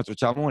esperanza que nuestros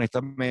chavos,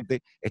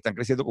 honestamente, están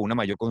creciendo con una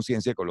mayor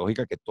conciencia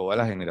ecológica que todas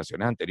las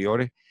generaciones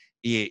anteriores,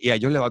 y a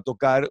ellos les va a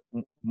tocar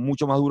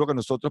mucho más duro que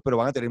nosotros, pero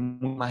van a tener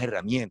más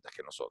herramientas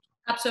que nosotros.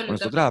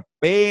 Absolutamente. Nosotros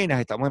apenas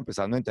estamos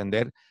empezando a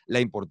entender la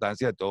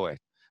importancia de todo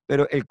esto.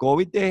 Pero el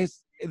COVID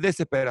es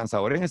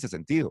desesperanzador en ese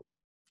sentido,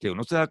 que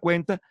uno se da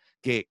cuenta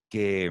que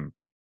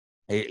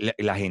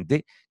la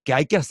gente, ¿qué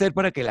hay que hacer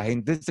para que la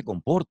gente se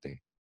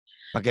comporte?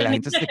 Para que la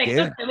También gente el se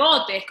efecto quede.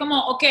 rebote, es como,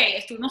 ok,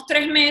 estuvimos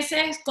 3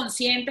 meses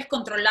conscientes,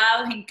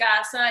 controlados en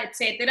casa,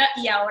 etcétera,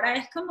 y ahora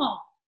es como,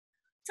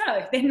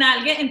 ¿sabes?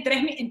 Desnalgue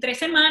en 3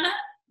 semanas,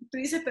 tú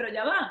dices, pero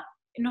ya va,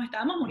 nos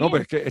estábamos No, muriendo.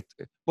 pero es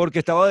que porque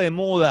estaba de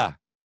moda,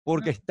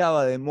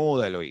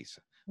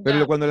 Eloísa. Pero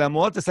Ya. cuando la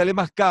moda te sale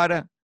más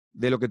cara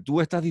de lo que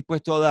tú estás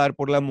dispuesto a dar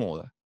por la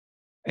moda,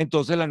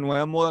 entonces la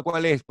nueva moda,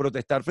 ¿cuál es?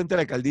 Protestar frente a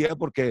la alcaldía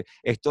porque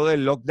esto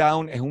del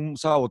lockdown es un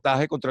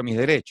sabotaje contra mis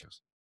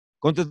derechos.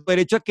 Contra tu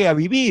derecho a que a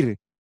vivir.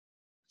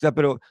 O sea,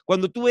 pero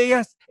cuando tú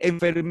veas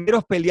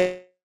enfermeros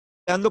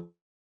peleando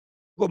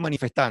con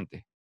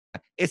manifestantes,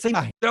 esa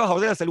imagen,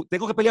 trabajador de la salud,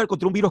 tengo que pelear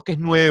contra un virus que es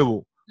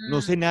nuevo,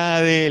 no sé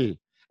nada de él,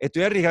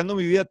 estoy arriesgando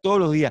mi vida todos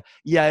los días,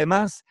 y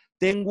además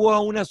tengo a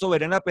una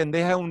soberana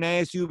pendeja en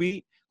una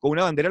SUV con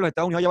una bandera de los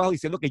Estados Unidos allá abajo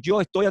diciendo que yo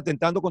estoy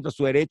atentando contra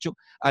su derecho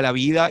a la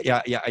vida y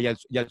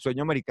al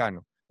sueño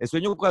americano. El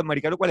sueño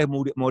americano, ¿cuál es?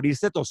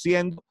 Morirse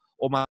tosiendo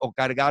o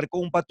cargar con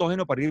un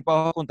patógeno para ir para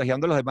abajo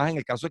contagiando a los demás en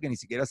el caso de que ni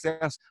siquiera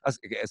seas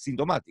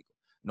sintomático.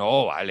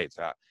 No, vale, o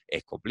sea,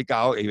 es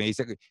complicado. Y me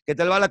dice, ¿qué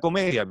tal va la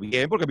comedia?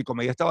 Bien, porque mi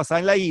comedia está basada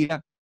en la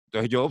ira.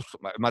 Entonces yo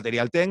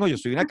material tengo, yo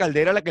soy una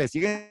caldera a la que le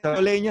siguen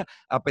dando leña,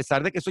 a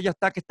pesar de que eso ya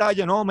está, que está,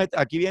 yo no,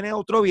 aquí viene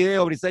otro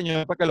video,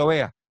 Briceño, para que lo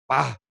vea.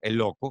 ¡Pah! El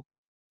loco.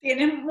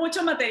 Tienes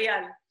mucho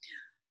material.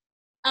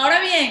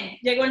 Ahora bien,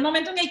 llegó el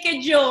momento en el que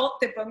yo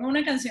te pongo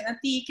una canción a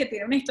ti que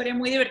tiene una historia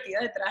muy divertida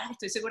detrás,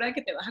 estoy segura de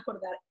que te vas a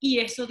acordar, y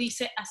eso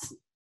dice así.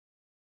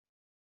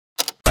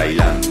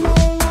 Bailando,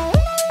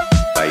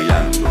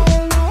 bailando,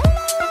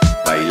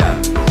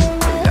 bailando,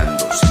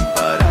 bailando sin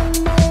parar,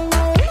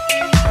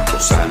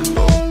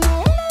 gozando,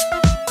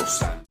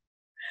 gozando.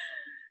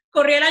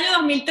 Corría el año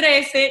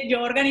 2013,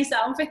 yo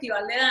organizaba un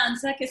festival de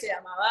danza que se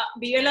llamaba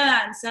Vive la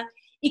Danza,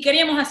 y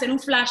queríamos hacer un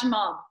flash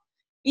mob.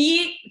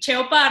 Y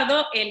Cheo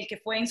Pardo, el que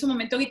fue en su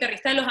momento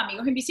guitarrista de Los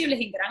Amigos Invisibles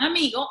y gran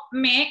amigo,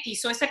 me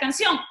hizo esa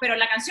canción, pero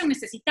la canción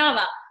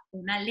necesitaba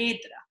una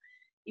letra.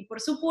 Y por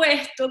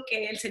supuesto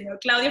que el señor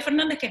Claudio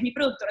Fernández, que es mi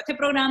productor de este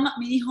programa,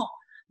 me dijo,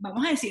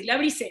 vamos a decirle a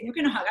Briceño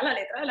que nos haga la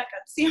letra de la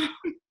canción.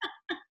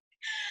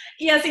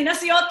 Y así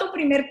nació tu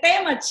primer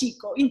tema,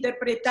 chico,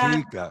 interpretando,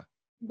 Chica,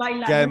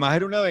 bailando. que además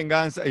era una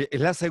venganza. Es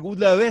la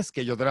segunda vez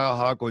que yo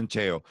trabajaba con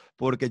Cheo,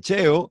 porque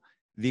Cheo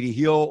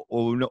dirigió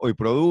y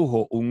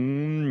produjo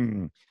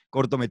un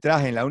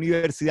cortometraje en la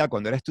universidad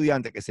cuando era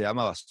estudiante que se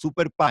llamaba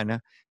Super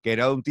Pana, que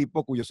era de un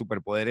tipo cuyo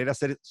superpoder era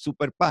ser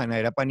super pana,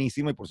 era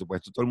panísimo y por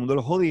supuesto todo el mundo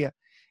lo jodía,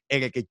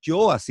 en el que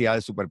yo hacía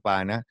de super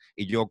pana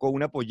y yo con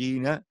una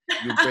pollina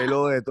y un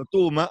pelo de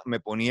totuma me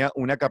ponía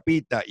una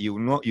capita y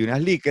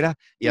unas licras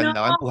y No.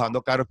 andaba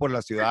empujando carros por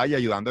la ciudad y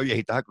ayudando a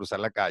viejitas a cruzar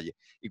la calle.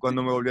 Y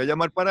cuando me volvió a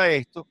llamar para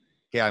esto,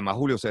 que además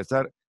Julio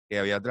César, que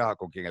había trabajado,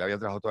 con quien él había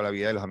trabajado toda la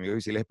vida de Los Amigos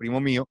Visibles, es primo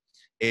mío,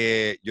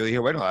 yo dije,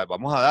 bueno,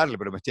 vamos a darle,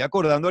 pero me estoy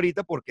acordando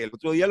ahorita porque el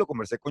otro día lo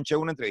conversé con Che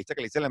en una entrevista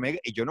que le hice a la Mega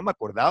y yo no me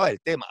acordaba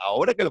del tema.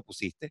 Ahora que lo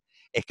pusiste,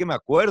 es que me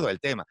acuerdo del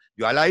tema.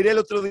 Yo al aire el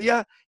otro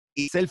día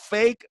hice el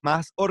fake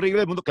más horrible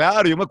del mundo.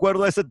 Claro, yo me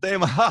acuerdo de ese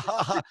tema.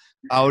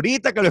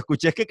 Ahorita que lo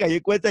escuché es que caí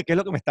en cuenta de qué es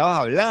lo que me estabas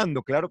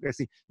hablando. Claro que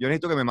sí. Yo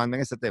necesito que me manden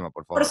ese tema,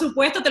 por favor. Por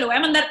supuesto, te lo voy a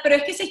mandar, pero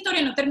es que esa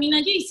historia no termina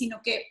allí, sino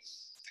que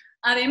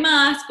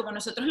además, como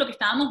nosotros lo que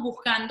estábamos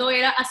buscando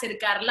era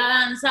acercar la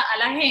danza a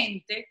la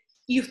gente,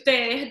 y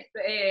ustedes,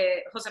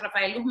 José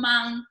Rafael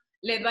Guzmán,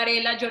 Led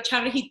Varela, George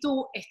Harris y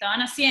tú, estaban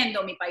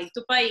haciendo Mi País,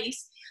 Tu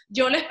País,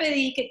 yo les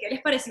pedí que qué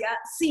les parecía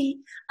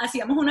si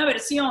hacíamos una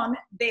versión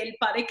del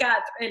Pas de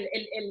Quatre,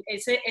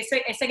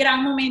 ese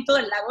gran momento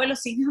del Lago de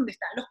los Cisnes donde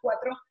están las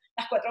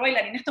cuatro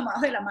bailarines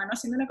tomados de la mano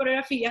haciendo una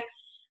coreografía.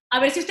 A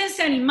ver si ustedes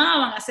se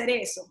animaban a hacer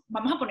eso.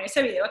 Vamos a poner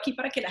ese video aquí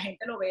para que la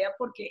gente lo vea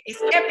porque es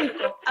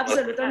épico,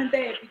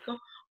 absolutamente épico.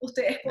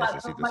 Ustedes cuatro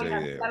Necesito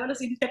bailando ese Lago de los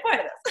Cisnes, ¿te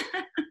acuerdas?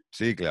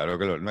 Sí, claro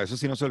que no, eso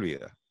sí no se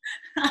olvida.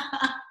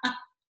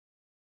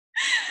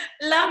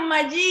 Las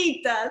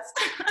mallitas.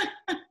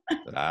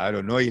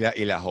 Claro, no, y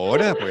las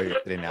horas, pues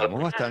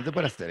entrenamos bastante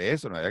para hacer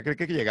eso. No había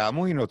que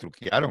llegamos y nos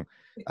truquearon.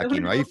 Esto es Aquí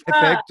una no hay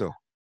cosa- efecto.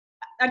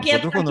 Aquí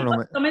Nosotros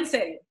cuando toma en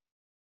serio.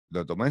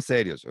 lo toma en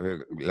serio,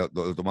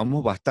 lo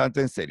tomamos bastante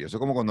en serio. Eso es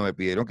como cuando me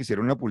pidieron que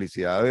hiciera una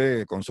publicidad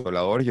de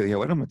consoladores, yo dije,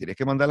 bueno, me tienes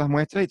que mandar las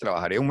muestras y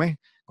trabajaré un mes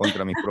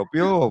contra mis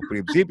propios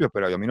principios,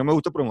 pero a mí no me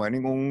gusta promover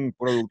ningún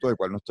producto del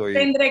cual no estoy...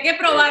 Tendré que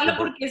probarlo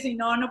porque si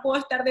no, no puedo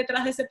estar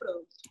detrás de ese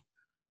producto.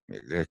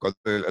 Es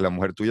cuando la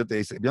mujer tuya te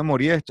dice, ya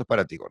morí, esto es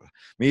para ti, gorda.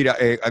 Mira,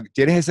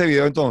 ¿tienes ese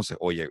video entonces?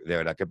 Oye, de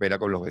verdad, qué pena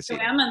con los Te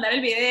vecinos. voy a mandar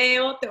el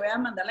video, te voy a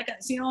mandar la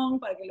canción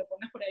para que lo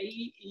pongas por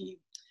ahí. Y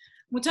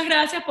muchas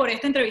gracias por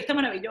esta entrevista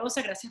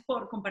maravillosa, gracias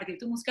por compartir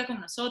tu música con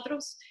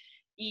nosotros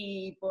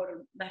y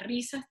por las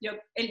risas.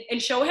 El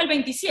show es el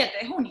 27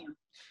 de junio.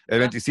 El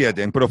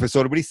 27, en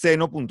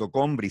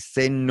profesorbriceño.com,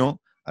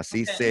 Briceño,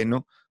 así Okay.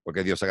 Seno,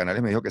 porque Diosa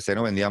Canales me dijo que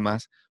Seno vendía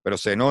más, pero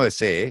Seno de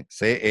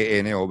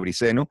C-E-N-O,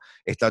 Briceño,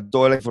 está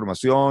toda la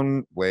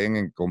información,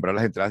 pueden comprar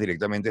las entradas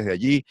directamente desde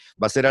allí.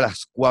 Va a ser a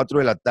las 4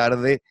 de la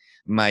tarde,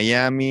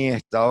 Miami,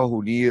 Estados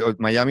Unidos,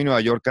 Miami,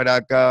 Nueva York,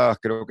 Caracas,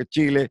 creo que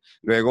Chile.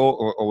 Luego,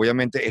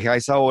 obviamente, es a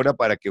esa hora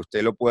para que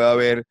usted lo pueda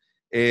ver.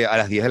 A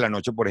las 10 de la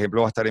noche, por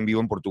ejemplo, va a estar en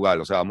vivo en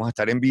Portugal. O sea, vamos a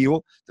estar en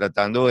vivo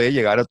tratando de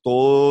llegar a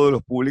todos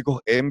los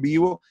públicos en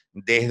vivo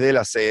desde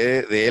la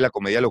sede de la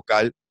comedia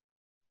local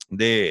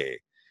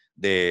de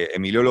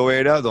Emilio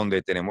Lovera,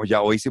 donde tenemos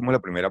ya, hoy hicimos la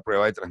primera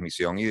prueba de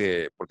transmisión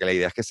porque la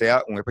idea es que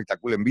sea un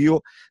espectáculo en vivo,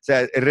 o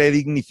sea,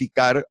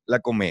 redignificar la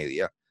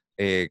comedia,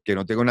 que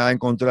no tengo nada en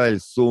contra del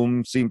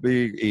Zoom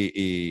simple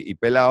y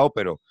pelado,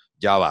 pero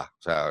ya va,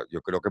 o sea,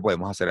 yo creo que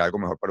podemos hacer algo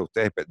mejor para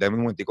ustedes. Denme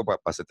un momentico para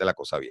hacerte la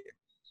cosa bien.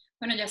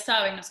 Bueno, ya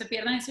saben, no se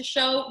pierdan ese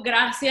show.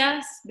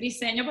 Gracias,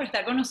 Briceño, por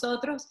estar con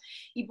nosotros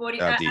y por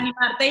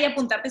animarte y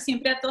apuntarte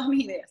siempre a todas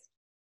mis ideas.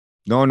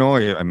 No,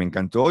 me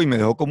encantó y me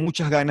dejó con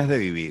muchas ganas de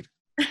vivir.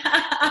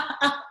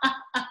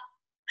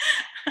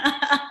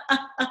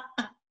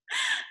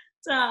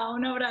 Chao,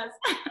 un abrazo.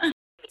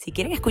 Si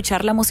quieren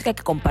escuchar la música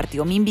que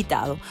compartió mi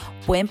invitado,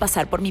 pueden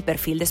pasar por mi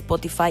perfil de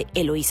Spotify,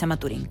 Eloísa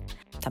Maturín.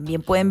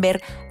 También pueden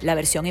ver la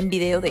versión en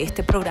video de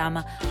este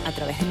programa a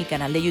través de mi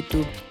canal de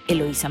YouTube,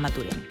 Eloísa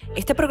Maturín.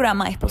 Este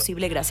programa es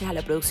posible gracias a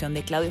la producción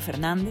de Claudio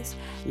Fernández,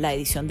 la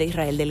edición de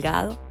Israel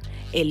Delgado,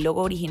 el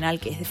logo original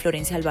que es de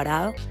Florencia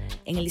Alvarado,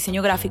 en el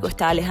diseño gráfico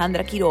está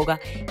Alejandra Quiroga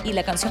y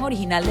la canción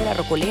original de La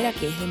Rocolera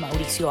que es de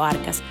Mauricio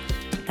Arcas,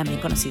 también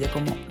conocido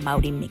como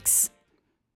Mauri Mix.